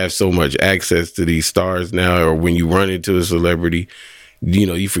think they have so much access to these stars now, or when you run into a celebrity,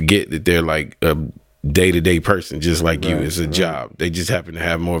 you forget that they're like a day-to-day person just like you. It's a job. They just happen to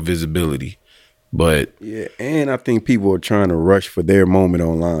have more visibility. But Yeah, and I think people are trying to rush for their moment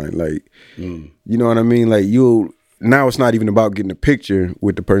online. Like, you know what I mean? Like, now it's not even about getting a picture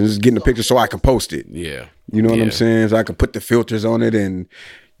with the person. It's getting a picture so I can post it. yeah, You know what I'm saying? So I can put the filters on it and,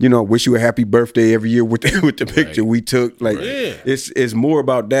 wish you a happy birthday every year with the picture we took. Like, it's more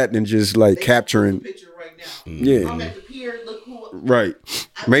about that than just like They capturing. post a picture right now. Yeah. I'm at the pier. Look who. Right.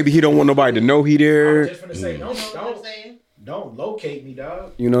 Maybe he don't want nobody to know he I there. was just gonna say, You know what I'm saying? don't locate me,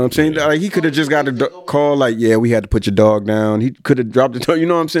 dog. You know what I'm saying? Like he could have just got a call like, yeah, we had to put your dog down. He could have dropped the you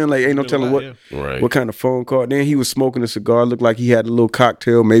know what I'm saying? Like ain't no telling Right. what kind of phone call. Then he was smoking a cigar, looked like he had a little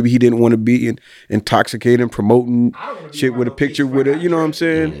cocktail. Maybe he didn't want to be intoxicating, promoting I don't wanna be shit around with a no picture kids with it. right You know what now. I'm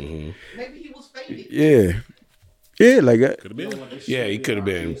saying? Maybe he was faded. Yeah. Yeah, like that. Could have been. yeah, he could have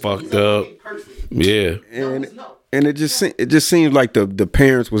been He's fucked a up. great person. Yeah, No, it's no. And it just seems like the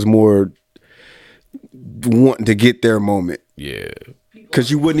parents was more wanting to get their moment. yeah. Cause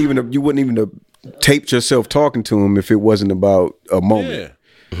you wouldn't even have taped yourself talking to him if it wasn't about a moment.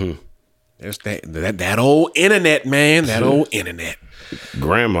 Yeah. There's that old internet, man. That old internet.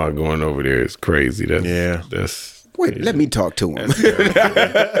 Grandma going over there is crazy. That's Wait, let me talk to him.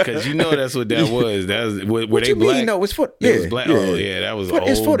 because that's what that was. That was were What they you black? mean? No, it's for It was black. Oh yeah, that was an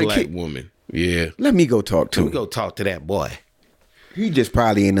It's for old the black kid. woman. Yeah. Let me go talk to We him. go talk to that boy. He just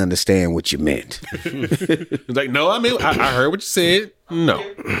probably didn't understand what you meant. It's like, no, I mean, I heard what you said. No,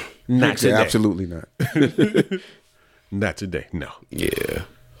 not today. Absolutely not. Not today. No. Yeah.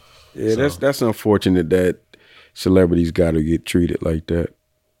 Yeah, that's unfortunate that celebrities got to get treated like that.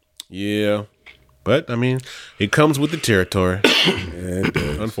 Yeah, but I mean, it comes with the territory.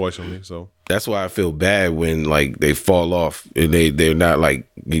 Unfortunately, so That's why I feel bad when like they fall off and they're not like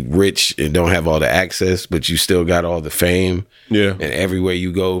rich and don't have all the access, but you still got all the fame. yeah. And everywhere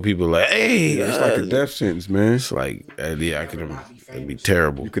you go, people are like, hey, It's like a death sentence, man. it's like, yeah, I could. It'd be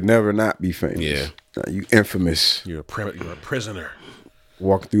terrible. You could never not be famous. Yeah. You infamous. You're a prisoner.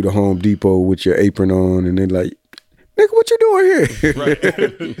 Walking through the Home Depot with your apron on, and they're like, "Nigga, what you doing here?" Right.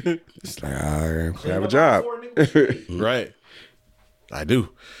 It's like, I have a job. Right. I do.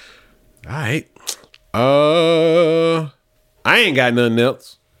 All right. I ain't got nothing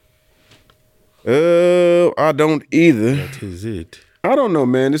else. I don't either. That is it. I don't know,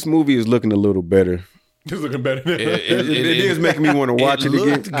 man. This movie is looking a little better. It's looking better. It is making me want to watch it again.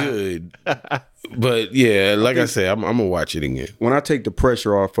 looked good, but yeah, like I said, I'm gonna watch it again. When I take the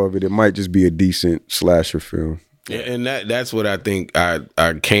pressure off of it, it might just be a decent slasher film. Yeah, and that's what I think I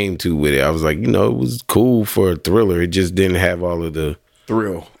came to with it. I was like, it was cool for a thriller. It just didn't have all of the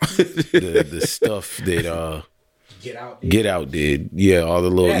Thrill. the stuff that Get Out did. Yeah, all the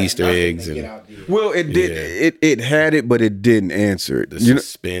little Easter eggs and Well, it did. It had it, but it didn't answer it. the You know,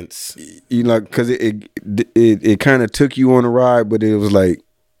 suspense. because it kind of took you on a ride, but it was like,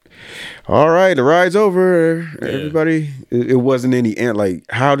 all right, the ride's over. Everybody, it wasn't any like.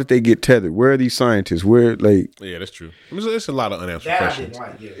 How did they get tethered? Where are these scientists? Where like? Yeah, that's true. It's a lot of unanswered That I questions.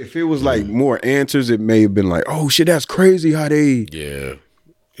 didn't like. Yeah. If it was like more answers, it may have been like, oh shit, that's crazy how they. Yeah,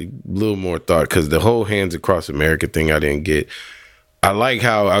 a little more thought because the whole Hands Across America thing I didn't get. I like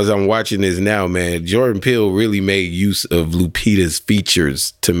how as I'm watching this now, man. Jordan Peele really made use of Lupita's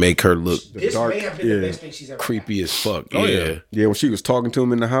features to make her look This dark- may have been yeah. the best thing she's ever creepy as fuck. Oh, yeah. yeah. Yeah, when she was talking to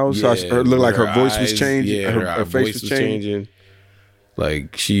him in the house, how it looked like her voice was eyes, changing. Yeah, her face was changing.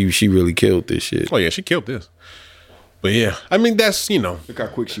 Like she really killed this shit. Oh yeah, she killed this. But yeah, I mean that's Look how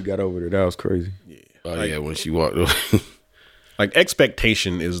quick she got over there. That was crazy. Oh yeah, when she walked. like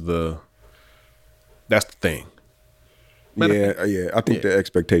expectation is that's the thing. Yeah. I think the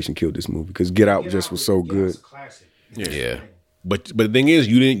expectation killed this movie because Get Out just was so good. Classic. Yeah. But the thing is,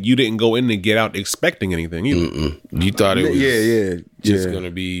 you didn't go in and get out expecting anything either. You thought it was just Yeah.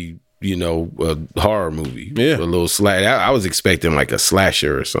 gonna be, a horror movie. Yeah. A little slash. I was expecting like a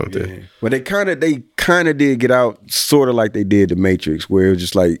slasher or something. But they kind of did Get Out sort of like they did The Matrix, where it was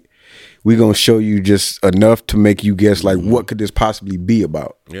just like, we gonna show you just enough to make you guess like what could this possibly be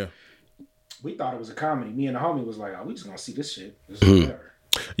about. Yeah. We thought it was a comedy. Me and the homie was like, "Oh, we just gonna see this shit." This is whatever.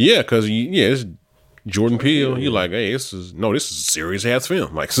 Yeah, because it's Jordan Peele. You're like, hey, this is a serious ass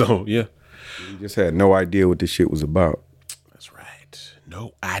film. Like, so yeah. We just had no idea what this shit was about. That's right.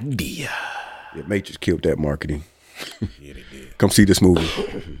 No idea. Yeah, Matrix killed that marketing. Yeah, they did. Come see this movie.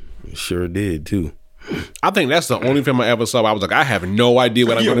 Sure did too. I think that's the only film I ever saw. I was like, I have no idea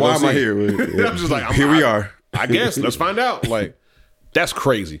what I'm going to why go am I see. here? I'm just like, Here we are. I guess let's find out. Like, that's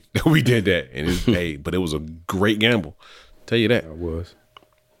crazy that we did that, and but it was a great gamble. Tell you that. I was.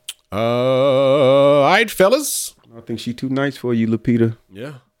 All right, fellas. I think she too nice for you, Lupita.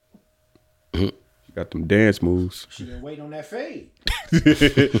 Yeah. Got them dance moves. She been waiting on that fade.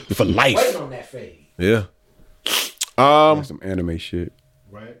 For life. Waiting on that fade. Yeah. Got some anime shit.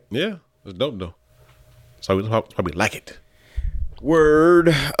 Right. Yeah. It's dope though. So we probably like it. Word.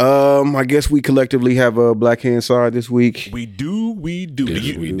 I guess we collectively have a Black Hand Side this week. We do. Do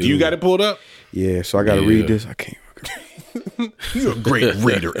we you got it pulled up? Yeah, so I got to read this. I can't. You're a great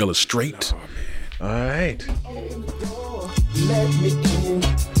reader, illustrate. All right. Let me in,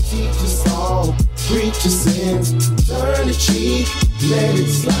 teach us all, preach your sins, turn the cheek, let it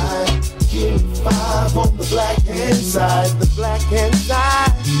slide. Give 5 on the Black Hand Side, the Black Hand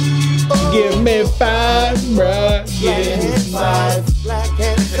Side. Oh, Give me 5, bruh. Black Hand Side, Black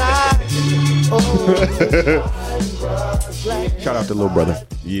Hand Side. Oh, Shout out to little brother.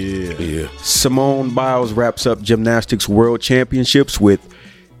 Yeah. Simone Biles wraps up Gymnastics World Championships with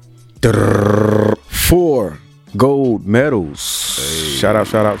 4 gold medals. Shout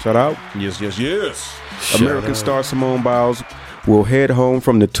out. Yes. American star Simone Biles will head home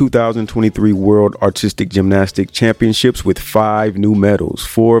from the 2023 World Artistic Gymnastics Championships with 5 new medals,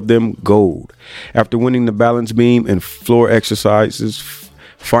 4 of them gold, after winning the balance beam and floor exercises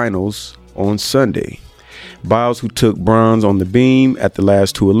finals on Sunday. Biles, who took bronze on the beam at the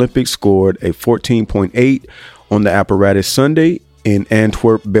last 2 Olympics, scored a 14.8 on the apparatus Sunday in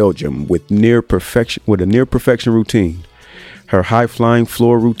Antwerp, Belgium, with a near perfection routine. Her high-flying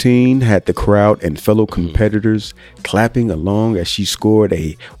floor routine had the crowd and fellow competitors clapping along as she scored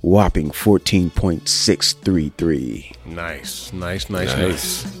a whopping 14.633. Nice.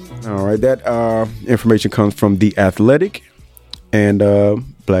 All right, that information comes from The Athletic and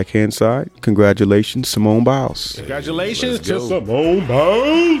Black Hand Side. Congratulations, Simone Biles. Congratulations to Simone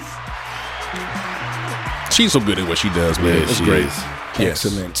Biles. She's so good at what she does, man. Yeah, It's she great. is. Yes.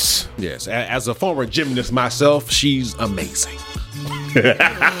 Excellent. Yes. As a former gymnast myself, she's amazing. You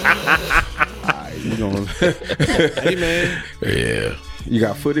gonna, Hey, man. Yeah. you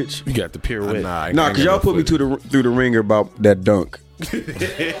got footage? You got the pirouette. Nah, I Nah, ain't because got y'all no put me through the ringer about that dunk.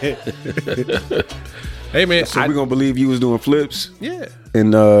 Hey, man. So we're gonna believe you was doing flips Yeah.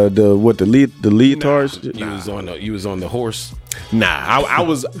 and the leotards. You was on the horse. Nah,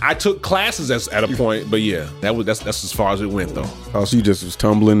 I took classes at a point, but yeah, that's as far as it went though. Oh, so you just was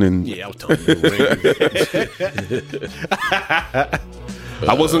tumbling and Yeah, I was telling you.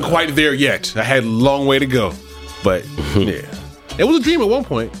 I wasn't quite there yet. I had a long way to go. But yeah. It was a dream at one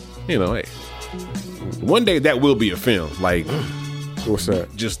point. You know, hey. One day that will be a film. Like what's that?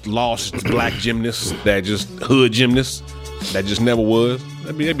 just lost black gymnasts that just hood gymnasts that just never was.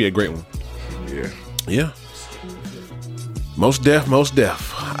 That'd be a great one. Yeah. Most deaf. All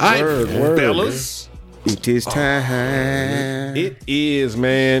right, Word, fellas. It is time. It is,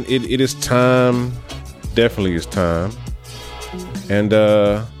 man. It is time. Definitely is time. And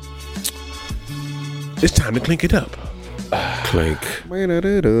it's time to clink it up. Clink.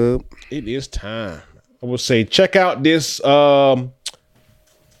 It is time. I would say check out this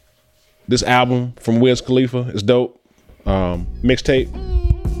this album from Wiz Khalifa. It's dope. Mixtape.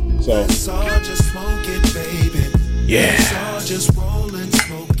 So just smoke it, baby. yeah. Just rollin',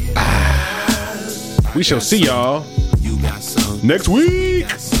 smoke it. We shall see y'all You got some, next week.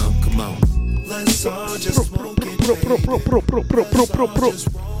 some, come on. Let's all just smoke it, baby. Just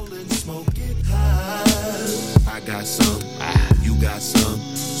rollin', smoke it high. I got some, you got some,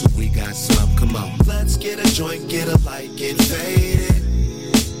 so we got some, come on. Let's get a joint, get a light, get faded.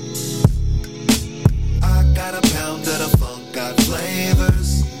 I got a pound of the funk, got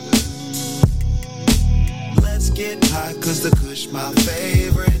flavors. Let's get high, cause the kush my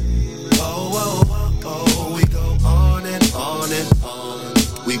favorite. Oh, we go on and on and on.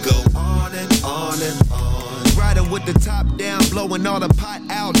 We go on and on and on. Riding with the top down, blowing all the pot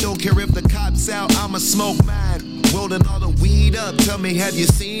out. Don't care if the cops out, I'ma smoke mine. Rolling all the weed up, tell me have you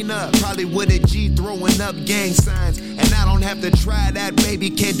seen her? Probably with a G throwing up gang signs. And I don't have to try that, baby,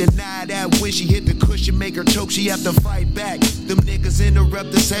 can't deny that. When she hit the cushion, make her choke, she have to fight back. Them niggas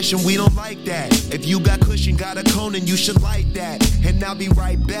interrupt the session, we don't like that. If you got cushion, got a cone, and you should like that. And I'll be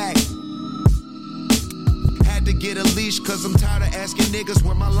right back. Had to get a leash, cause I'm tired of asking niggas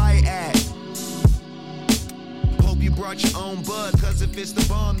where my light at. Hope you brought your own bud, cause if it's the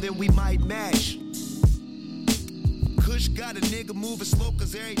bomb, then we might match. Kush got a nigga moving slow,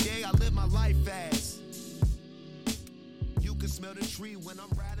 cause every day I live my life fast. You can smell the tree when I'm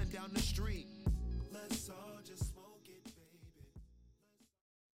riding down the street.